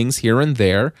little things here and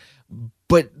there.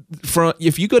 But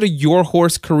if you go to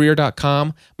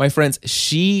yourhorsecareer.com, my friends,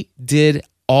 she did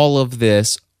all of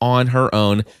this on her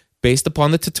own, based upon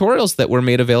the tutorials that were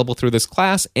made available through this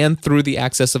class and through the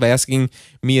access of asking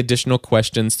me additional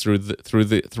questions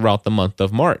throughout the month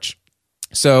of March.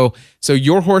 So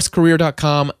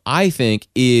yourhorsecareer.com, I think,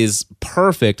 is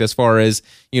perfect as far as,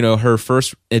 her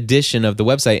first edition of the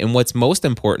website. And what's most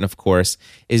important, of course,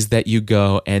 is that you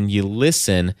go and you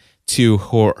listen to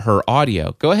her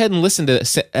audio. Go ahead and listen to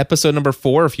episode number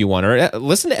 4 if you want, or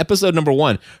listen to episode number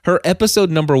 1. Her episode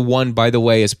number 1, by the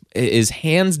way, is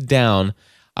hands down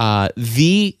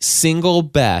the single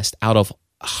best out of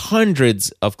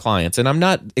hundreds of clients. And I'm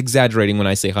not exaggerating when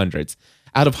I say hundreds.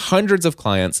 Out of hundreds of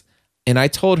clients, and I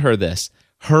told her this,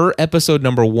 her episode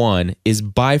number 1 is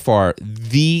by far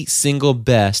the single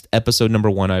best episode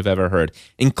number 1 I've ever heard,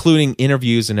 including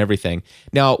interviews and everything.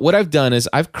 Now, what I've done is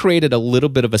I've created a little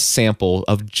bit of a sample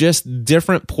of just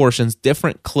different portions,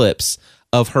 different clips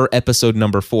of her episode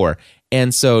number 4.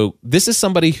 And so this is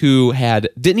somebody who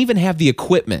didn't even have the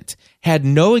equipment, had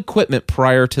no equipment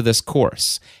prior to this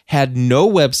course, had no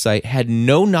website, had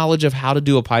no knowledge of how to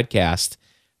do a podcast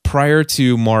prior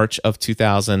to March of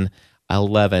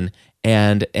 2011.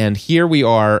 And here we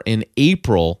are in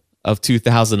April of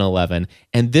 2011,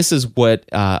 and this is what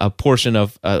a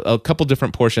couple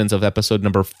different portions of episode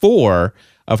number 4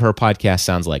 of her podcast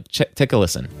sounds like. Take a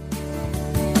listen.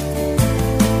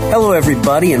 Hello,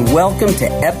 everybody, and welcome to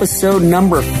episode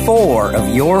number 4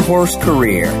 of Your Horse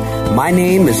Career. My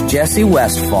name is Jesse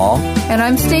Westfall. And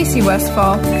I'm Stacy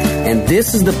Westfall. And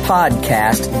this is the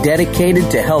podcast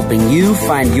dedicated to helping you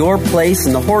find your place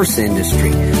in the horse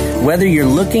industry. Whether you're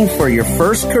looking for your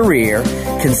first career,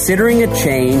 considering a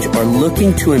change, or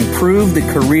looking to improve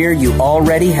the career you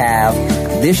already have,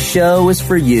 this show is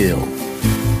for you.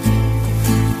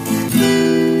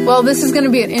 Well, this is going to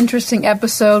be an interesting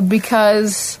episode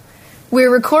because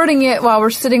we're recording it while we're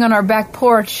sitting on our back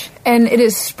porch, and it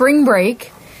is spring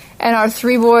break, and our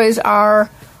 3 boys are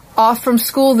off from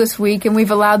school this week, and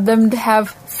we've allowed them to have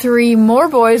 3 more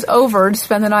boys over to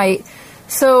spend the night.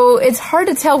 So it's hard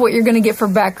to tell what you're going to get for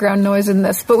background noise in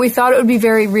this, but we thought it would be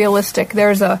very realistic.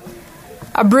 There's a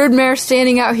broodmare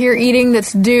standing out here eating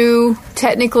that's due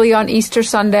technically on Easter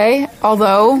Sunday,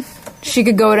 although she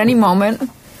could go at any moment.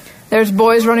 There's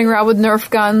boys running around with Nerf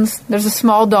guns. There's a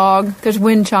small dog. There's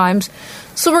wind chimes.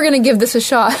 So we're going to give this a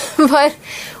shot. But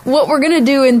what we're going to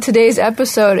do in today's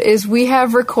episode is we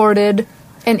have recorded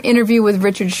an interview with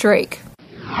Richard Shrake.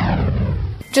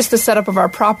 Just the setup of our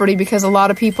property, because a lot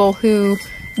of people who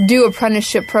do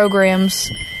apprenticeship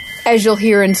programs, as you'll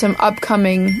hear in some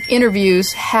upcoming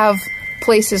interviews, have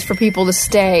places for people to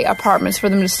stay, apartments for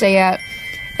them to stay at.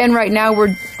 And right now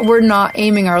we're not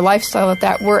aiming our lifestyle at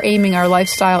that. We're aiming our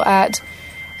lifestyle at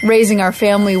raising our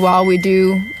family while we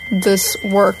do this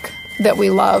work that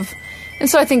we love. And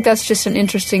so I think that's just an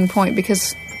interesting point,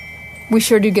 because we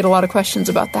sure do get a lot of questions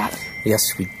about that. Yes,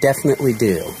 we definitely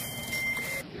do.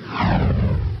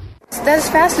 That's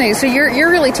fascinating. So you're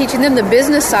really teaching them the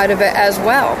business side of it as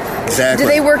well. Exactly.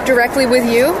 Do they work directly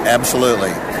with you?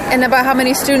 Absolutely. And about how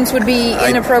many students would be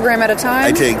in a program at a time?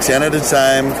 I take 10 at a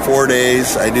time, 4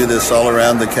 days. I do this all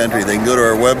around the country. They can go to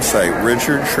our website,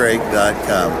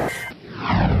 richardshrake.com.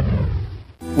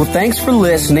 Well, thanks for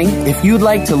listening. If you'd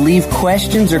like to leave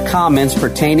questions or comments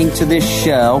pertaining to this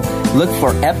show, look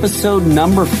for episode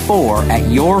number 4 at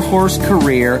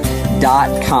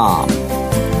yourhorsecareer.com.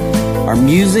 Our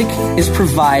music is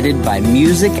provided by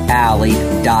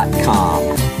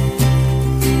musicalley.com.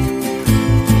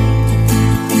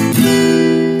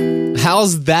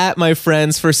 How's that, my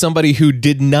friends, for somebody who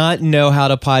did not know how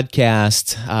to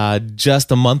podcast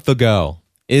just a month ago?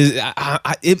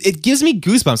 It gives me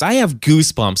goosebumps. I have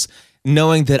goosebumps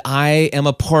knowing that I am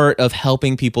a part of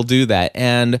helping people do that.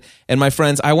 And my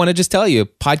friends, I want to just tell you,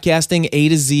 Podcasting A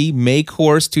to Z May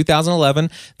course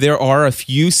 2011, there are a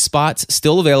few spots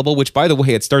still available, which, by the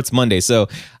way, it starts Monday. So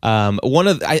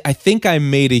I think I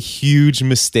made a huge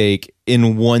mistake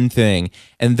in one thing,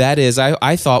 and that is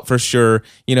I thought for sure,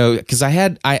 because I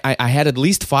had at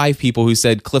least 5 people who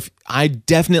said, Cliff, I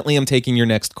definitely am taking your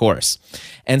next course.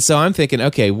 And so I'm thinking,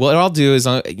 okay, what I'll do is,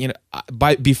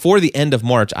 before the end of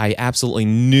March, I absolutely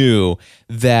knew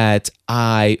that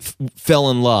I fell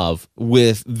in love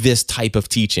with this type of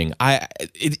teaching.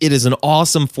 It is an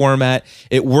awesome format.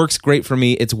 It works great for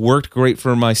me. It's worked great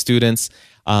for my students.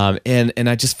 And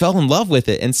I just fell in love with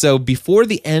it. And so before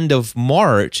the end of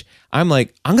March, I'm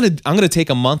like, I'm gonna take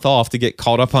a month off to get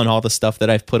caught up on all the stuff that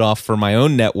I've put off for my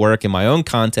own network and my own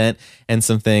content and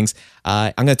some things.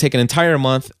 I'm gonna take an entire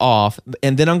month off,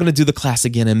 and then I'm gonna do the class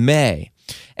again in May.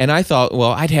 And I thought,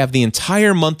 well, I'd have the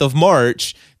entire month of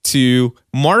March to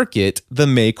market the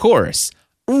May course.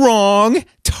 Wrong,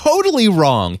 totally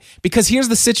wrong. Because here's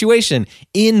the situation.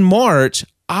 In March,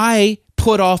 I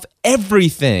put off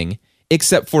everything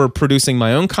except for producing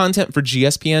my own content for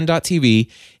GSPN.TV,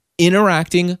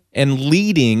 interacting and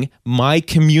leading my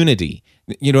community,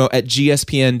 at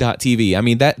GSPN.TV. I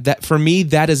mean, that for me,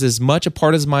 that is as much a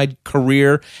part of my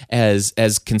career as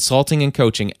consulting and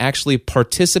coaching, actually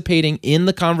participating in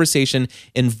the conversation,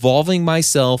 involving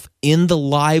myself in the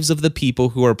lives of the people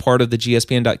who are part of the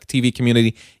GSPN.TV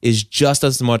community is just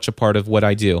as much a part of what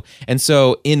I do. And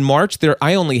so in March,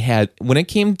 I only had, when it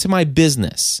came to my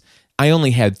business, I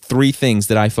only had 3 things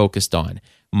that I focused on: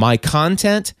 my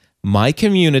content, my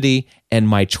community, and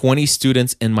my 20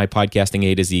 students in my Podcasting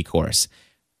A to Z course.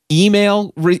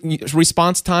 Email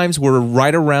response times were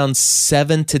right around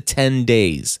 7 to 10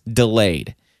 days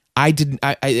delayed.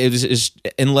 It was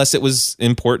unless it was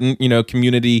important,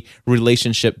 community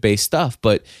relationship based stuff,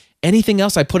 but anything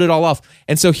else, I put it all off.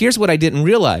 And so here's what I didn't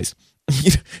realize.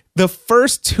 The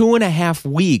first 2.5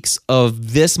 weeks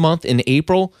of this month in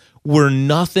April were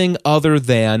nothing other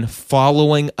than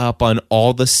following up on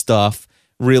all the stuff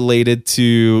related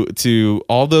to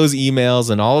all those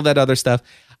emails and all of that other stuff.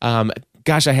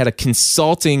 Gosh, I had a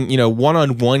consulting,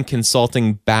 one-on-one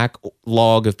consulting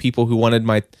backlog of people who wanted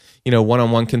my,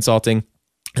 one-on-one consulting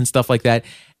and stuff like that.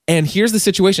 And here's the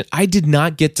situation. I did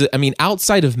not get to,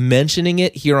 outside of mentioning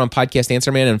it here on Podcast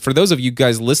Answer Man, and for those of you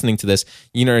guys listening to this,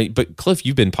 but Cliff,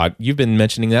 you've been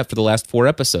mentioning that for the last 4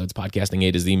 episodes, Podcasting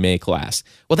A to Z May class.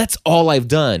 Well, that's all I've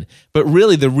done. But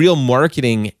really, the real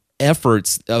marketing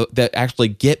efforts that actually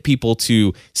get people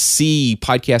to see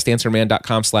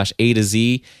podcastanswerman.com/A to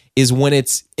Z is when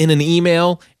it's in an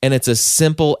email and it's as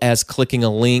simple as clicking a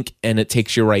link and it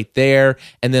takes you right there,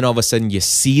 and then all of a sudden you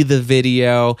see the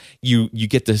video, you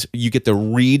get to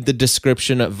read the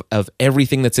description of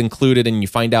everything that's included, and you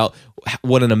find out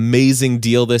what an amazing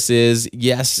deal this is.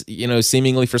 Yes,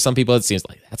 seemingly for some people it seems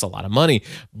like that's a lot of money,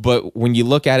 but when you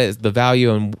look at it, the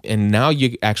value, and now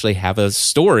you actually have a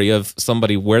story of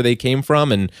somebody, where they came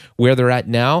from and where they're at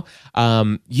now.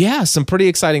 Some pretty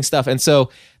exciting stuff. And so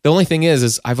the only thing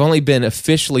is I've only been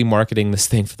officially marketing this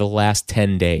thing for the last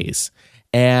 10 days.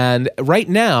 And right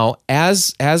now,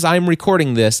 as I'm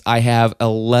recording this, I have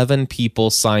 11 people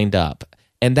signed up.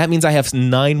 And that means I have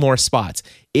 9 more spots.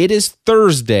 It is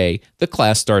Thursday. The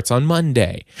class starts on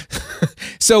Monday.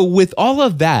 So with all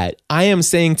of that, I am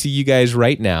saying to you guys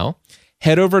right now,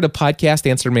 head over to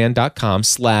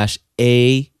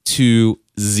podcastanswerman.com/A to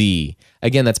Z.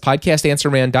 Again, that's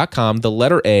podcastanswerman.com, the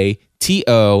letter A,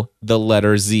 T-O, the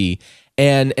letter Z.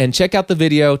 And check out the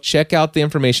video, check out the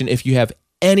information. If you have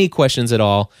any questions at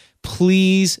all,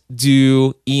 please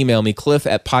do email me,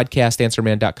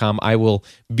 cliff@podcastanswerman.com. I will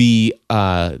be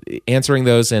answering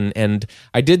those. And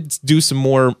I did do some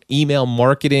more email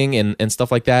marketing and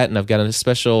stuff like that. And I've got a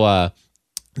special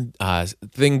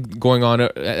thing going on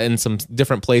in some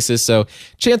different places. So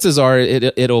chances are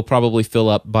it'll probably fill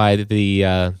up by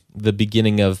the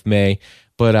beginning of May.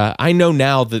 But I know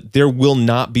now that there will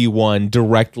not be one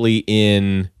directly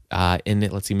in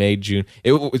May, June.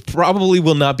 It probably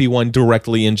will not be one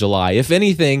directly in July. If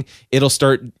anything, it'll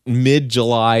start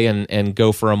mid-July and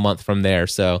go for a month from there.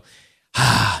 So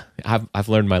I've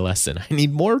learned my lesson. I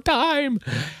need more time.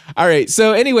 All right.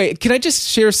 So anyway, can I just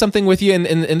share something with you?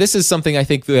 And this is something I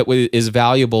think that is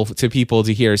valuable to people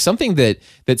to hear. Something that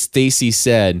Stacy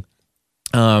said.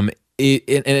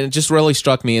 It just really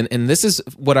struck me, and this is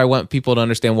what I want people to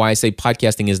understand, why I say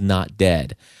podcasting is not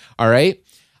dead. All right,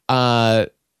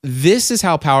 this is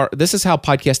how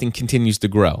podcasting continues to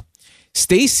grow.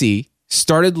 Stacy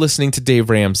started listening to Dave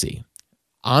Ramsey.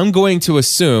 I'm going to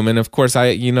assume, and of course,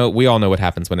 we all know what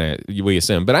happens when we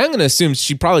assume, but I'm going to assume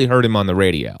she probably heard him on the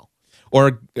radio,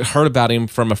 or heard about him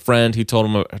from a friend who told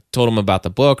him about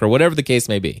the book, or whatever the case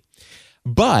may be.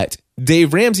 But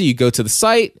Dave Ramsey, you go to the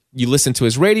site, you listen to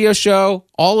his radio show,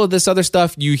 all of this other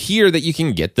stuff, you hear that you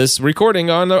can get this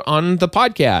recording on the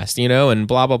podcast, and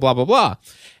blah, blah, blah, blah, blah.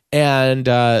 And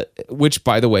which,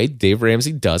 by the way, Dave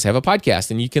Ramsey does have a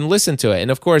podcast, and you can listen to it. And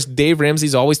of course, Dave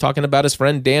Ramsey's always talking about his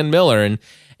friend Dan Miller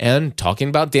and talking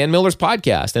about Dan Miller's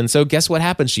podcast. And so guess what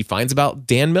happens? She finds about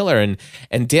Dan Miller,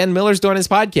 and Dan Miller's doing his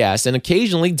podcast. And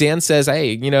occasionally Dan says,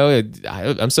 hey,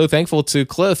 I'm so thankful to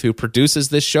Cliff, who produces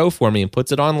this show for me and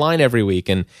puts it online every week.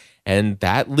 And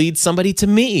that leads somebody to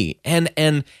me.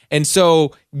 And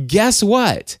so guess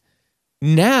what?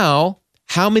 Now,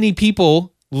 how many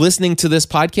people listening to this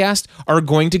podcast are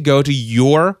going to go to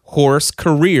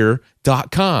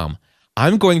yourhorsecareer.com?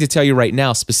 I'm going to tell you right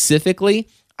now, specifically,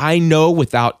 I know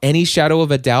without any shadow of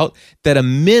a doubt that a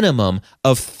minimum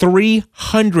of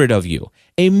 300 of you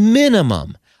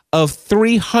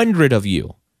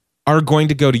are going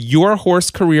to go to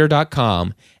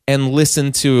yourhorsecareer.com and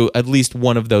listen to at least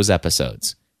one of those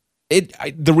episodes.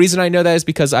 The reason I know that is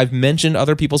because I've mentioned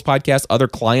other people's podcasts, other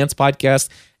clients' podcasts,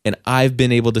 and I've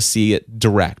been able to see it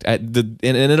direct.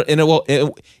 It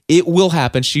will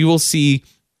happen. She will see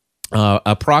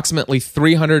approximately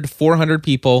 300, 400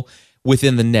 people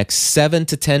within the next 7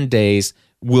 to 10 days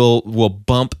will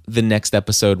bump the next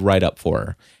episode right up for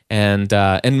her. And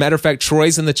matter of fact,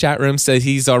 Troy's in the chat room, says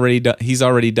he's already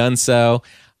done so.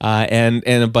 And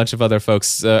a bunch of other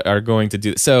folks are going to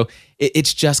do it. So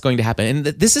it's just going to happen. And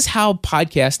this is how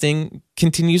podcasting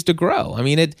continues to grow. I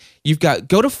mean,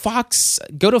 go to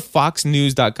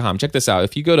foxnews.com. Check this out.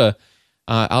 If you go to,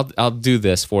 I'll do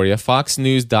this for you,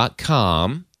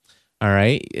 foxnews.com. All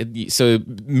right. So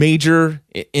major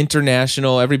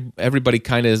international, everybody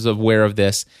kind of is aware of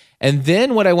this. And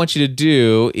then what I want you to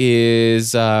do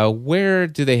is, where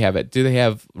do they have it? Do they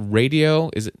have radio?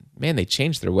 Is it? Man, they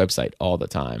change their website all the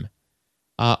time.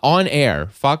 On air,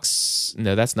 Fox.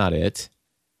 No, that's not it.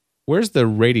 Where's the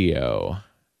radio?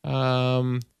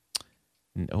 Well,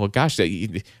 gosh.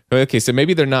 Okay, so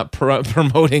maybe they're not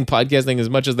promoting podcasting as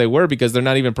much as they were because they're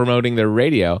not even promoting their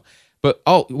radio. But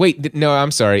wait, no, I'm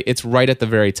sorry. It's right at the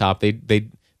very top. They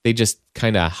just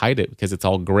kind of hide it because it's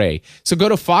all gray. So go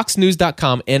to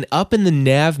foxnews.com, and up in the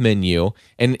nav menu,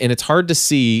 and it's hard to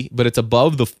see, but it's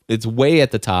it's way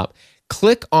at the top.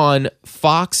 Click on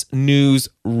Fox News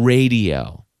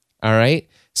Radio. All right.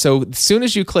 So as soon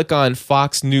as you click on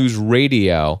Fox News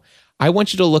Radio, I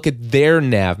want you to look at their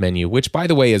nav menu, which, by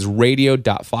the way, is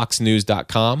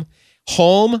radio.foxnews.com.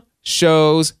 Home,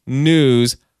 shows,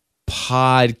 news,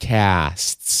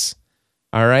 podcasts.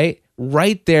 All right.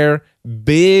 Right there,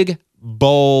 big,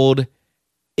 bold,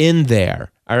 in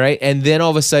there. All right. And then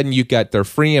all of a sudden, you've got their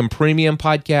free and premium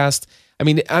podcast. I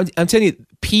mean, I'm telling you,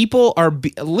 people are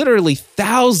literally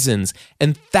thousands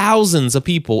and thousands of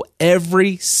people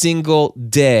every single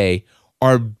day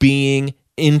are being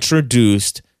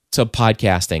introduced to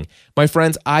podcasting. My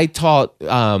friends, I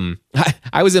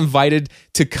was invited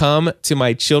to come to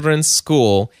my children's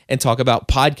school and talk about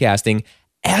podcasting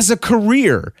as a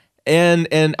career and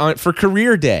for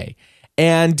career day.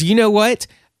 And do you know what?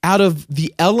 Out of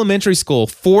the elementary school,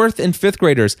 4th and 5th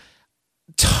graders,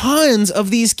 tons of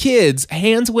these kids,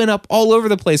 hands went up all over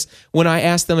the place when I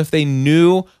asked them if they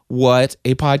knew what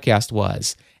a podcast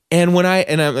was. And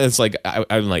it's like,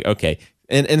 I'm like, okay.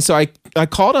 And so I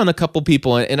called on a couple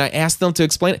people and I asked them to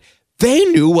explain it. They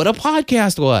knew what a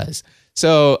podcast was.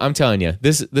 So I'm telling you,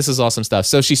 this is awesome stuff.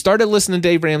 So she started listening to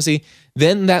Dave Ramsey.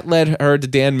 Then that led her to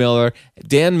Dan Miller.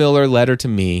 Dan Miller led her to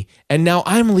me. And now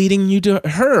I'm leading you to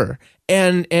her.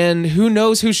 And who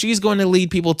knows who she's going to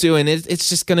lead people to. And it's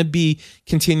just going to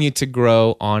continue to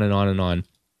grow on and on and on.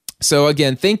 So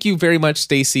again, thank you very much,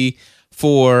 Stacy,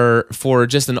 for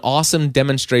just an awesome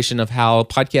demonstration of how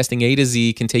podcasting A to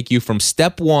Z can take you from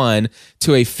step one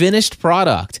to a finished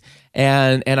product.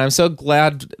 And I'm so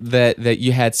glad that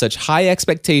you had such high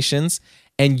expectations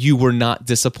and you were not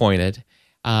disappointed.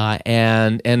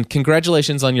 And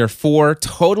congratulations on your 4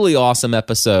 totally awesome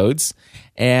episodes.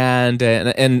 And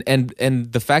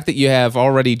the fact that you have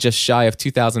already just shy of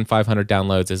 2,500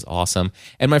 downloads is awesome.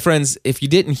 And my friends, if you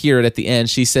didn't hear it at the end,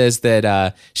 she says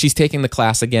that she's taking the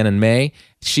class again in May.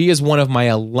 She is one of my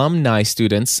alumni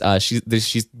students.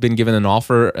 She's been given an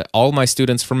offer. All my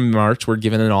students from March were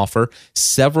given an offer.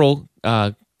 Several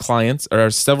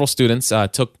several students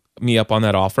took me up on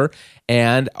that offer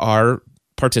and are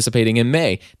participating in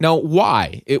May. Now,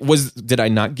 why? Did I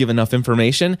not give enough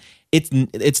information?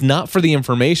 It's not for the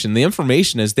information. The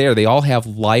information is there. They all have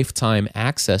lifetime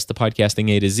access to podcasting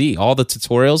A to Z. All the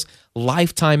tutorials,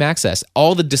 lifetime access.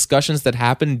 All the discussions that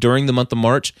happen during the month of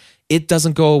March, it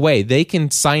doesn't go away. They can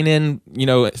sign in,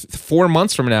 4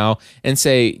 months from now and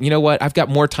say, you know what, I've got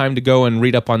more time to go and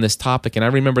read up on this topic. And I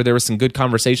remember there were some good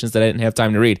conversations that I didn't have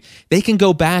time to read. They can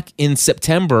go back in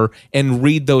September and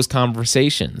read those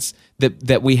conversations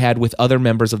that we had with other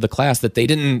members of the class that they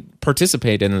didn't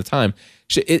participate in at the time.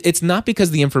 It's not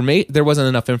because there wasn't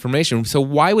enough information. So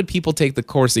why would people take the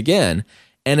course again?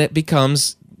 And it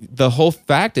becomes, the whole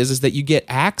fact is that you get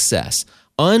access,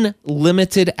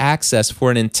 unlimited access for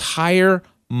an entire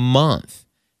month.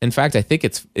 In fact, I think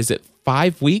is it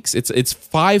 5 weeks? It's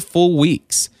 5 full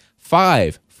weeks.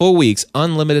 5 full weeks,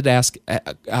 unlimited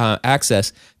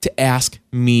access to ask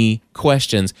me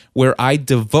questions, where I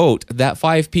devote that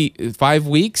 5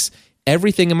 weeks,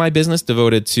 everything in my business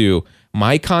devoted to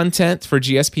my content for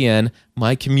GSPN,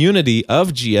 my community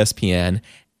of GSPN,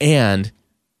 and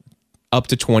up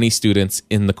to 20 students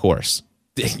in the course.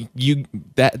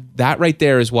 That right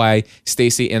there is why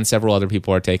Stacy and several other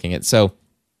people are taking it. So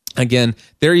again,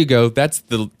 there you go. That's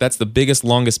the biggest,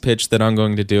 longest pitch that I'm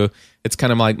going to do. It's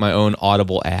kind of like my own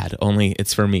Audible ad, only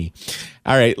it's for me.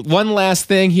 All right, one last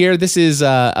thing here. This is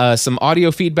some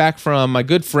audio feedback from my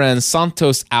good friend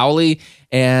Santos Auli,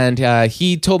 and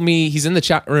he told me he's in the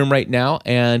chat room right now,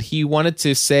 and he wanted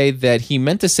to say that he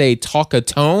meant to say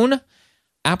talk-a-tone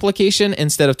application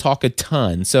instead of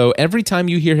talk-a-ton. So every time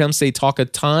you hear him say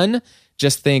talk-a-ton,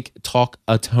 just think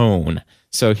talk-a-tone.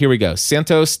 So here we go.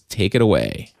 Santos, take it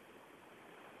away.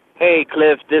 Hey,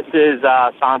 Cliff, this is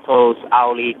Santos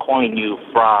Auli calling you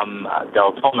from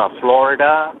Deltona,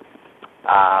 Florida,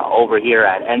 over here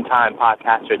at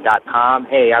endtimepodcaster.com.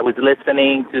 Hey, I was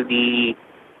listening to the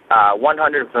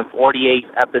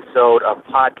 148th episode of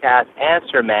Podcast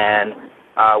Answer Man,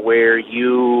 where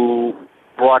you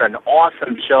brought an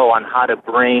awesome show on how to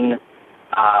bring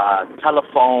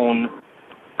telephone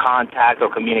contact or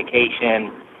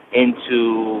communication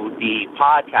into the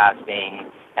podcasting.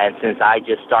 And since I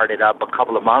just started up a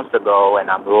couple of months ago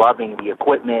and I'm loving the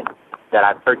equipment that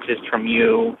I purchased from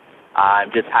you,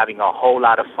 I'm just having a whole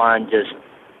lot of fun just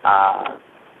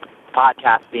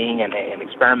podcasting and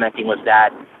experimenting with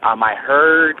that. I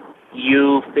heard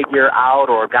you figure out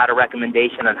or got a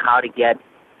recommendation on how to get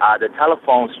the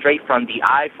telephone straight from the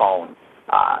iPhone.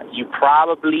 You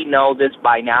probably know this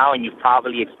by now and you've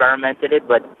probably experimented it,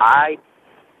 but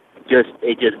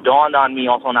it just dawned on me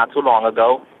also not too long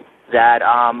ago that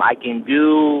I can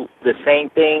do the same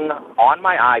thing on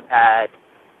my iPad,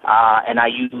 and I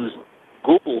use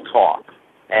Google Talk,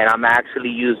 and I'm actually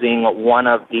using one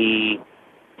of the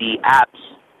apps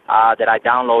that I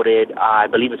downloaded. I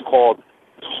believe it's called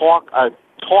Talk a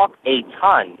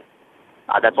Ton.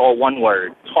 That's all one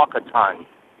word, Talk a Ton.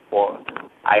 Or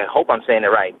I hope I'm saying it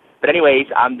right. But anyways,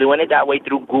 I'm doing it that way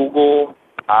through Google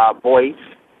Voice,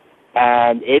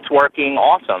 and it's working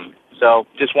awesome. So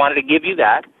just wanted to give you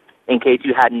that in case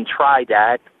you hadn't tried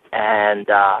that. And,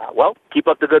 well, keep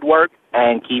up the good work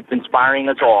and keep inspiring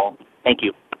us all. Thank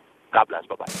you. God bless.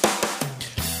 Bye-bye.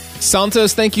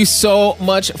 Santos, thank you so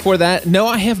much for that. No,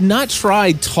 I have not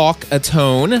tried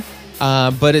Talk-a-Tone,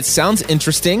 but it sounds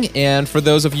interesting. And for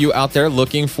those of you out there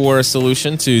looking for a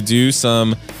solution to do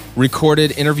some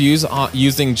recorded interviews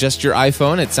using just your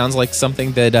iPhone, it sounds like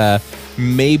something that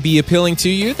may be appealing to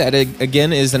you. That,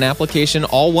 again, is an application,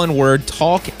 all one word,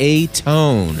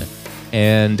 Talk-a-Tone.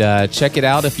 And check it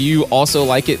out if you also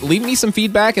like it. Leave me some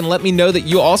feedback and let me know that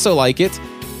you also like it.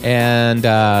 And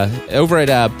over at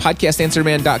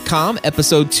podcastanswerman.com,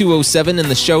 episode 207 in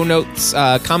the show notes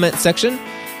comment section.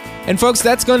 And folks,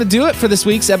 that's going to do it for this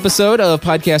week's episode of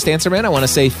Podcast Answer Man. I want to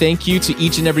say thank you to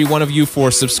each and every one of you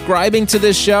for subscribing to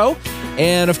this show.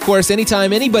 And of course,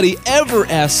 anytime anybody ever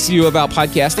asks you about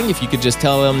podcasting, if you could just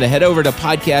tell them to head over to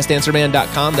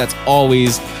podcastanswerman.com, that's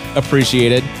always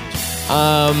appreciated.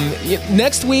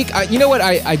 Next week, you know what,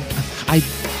 I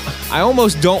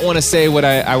almost don't want to say what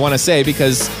I want to say,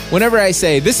 because whenever I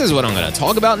say this is what I'm going to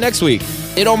talk about next week,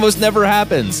 it almost never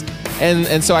happens.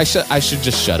 And so I should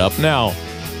just shut up now.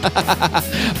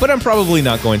 But I'm probably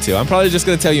not going to. I'm probably just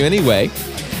going to tell you anyway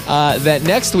that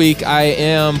next week I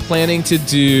am planning to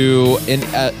do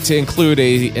to include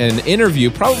an interview,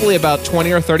 probably about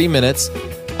 20 or 30 minutes,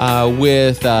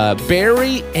 with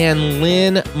Barry and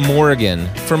Lynn Morgan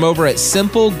from over at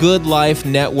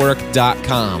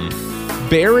SimpleGoodLifeNetwork.com.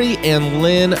 Barry and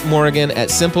Lynn Morgan at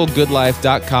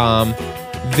SimpleGoodLife.com.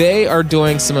 They are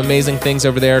doing some amazing things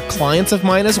over there. Clients of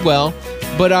mine as well.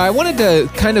 But I wanted to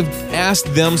kind of ask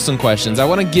them some questions. I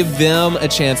want to give them a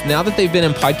chance. Now that they've been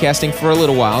in podcasting for a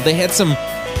little while, they had some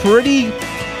pretty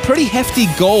hefty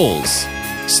goals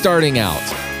starting out.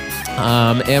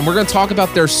 And we're going to talk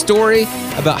about their story,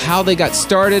 about how they got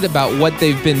started, about what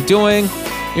they've been doing.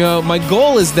 My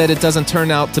goal is that it doesn't turn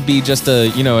out to be just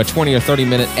a 20 or 30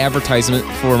 minute advertisement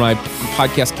for my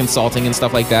podcast consulting and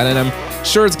stuff like that. And I'm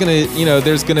sure it's going to,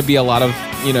 there's going to be a lot of,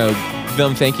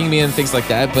 them thanking me and things like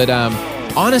that. But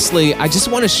honestly, I just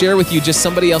want to share with you just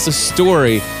somebody else's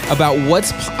story about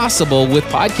what's possible with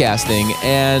podcasting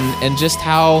and just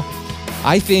how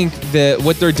I think that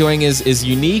what they're doing is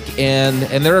unique, and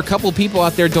there are a couple of people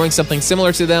out there doing something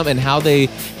similar to them, and how they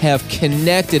have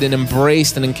connected and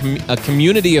embraced a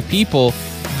community of people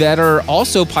that are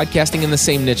also podcasting in the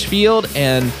same niche field,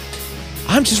 and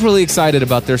I'm just really excited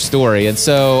about their story. And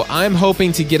so I'm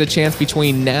hoping to get a chance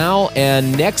between now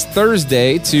and next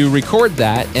Thursday to record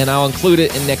that, and I'll include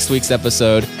it in next week's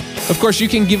episode. Of course, you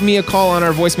can give me a call on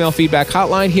our voicemail feedback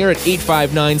hotline here at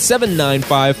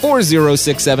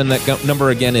 859-795-4067. That number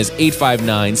again is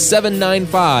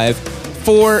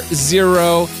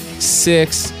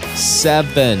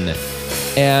 859-795-4067.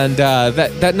 And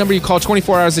that number you call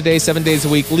 24 hours a day, 7 days a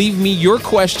week. Leave me your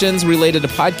questions related to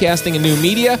podcasting and new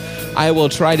media. I will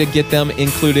try to get them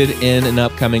included in an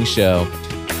upcoming show.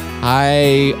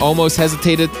 I almost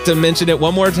hesitated to mention it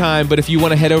one more time, but if you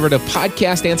want to head over to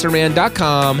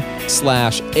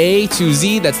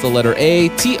podcastanswerman.com/A-to-Z, that's the letter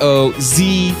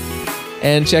A-T-O-Z,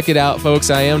 and check it out,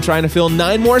 folks. I am trying to fill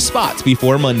 9 more spots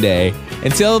before Monday.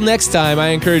 Until next time, I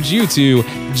encourage you to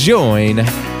join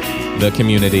the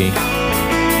community.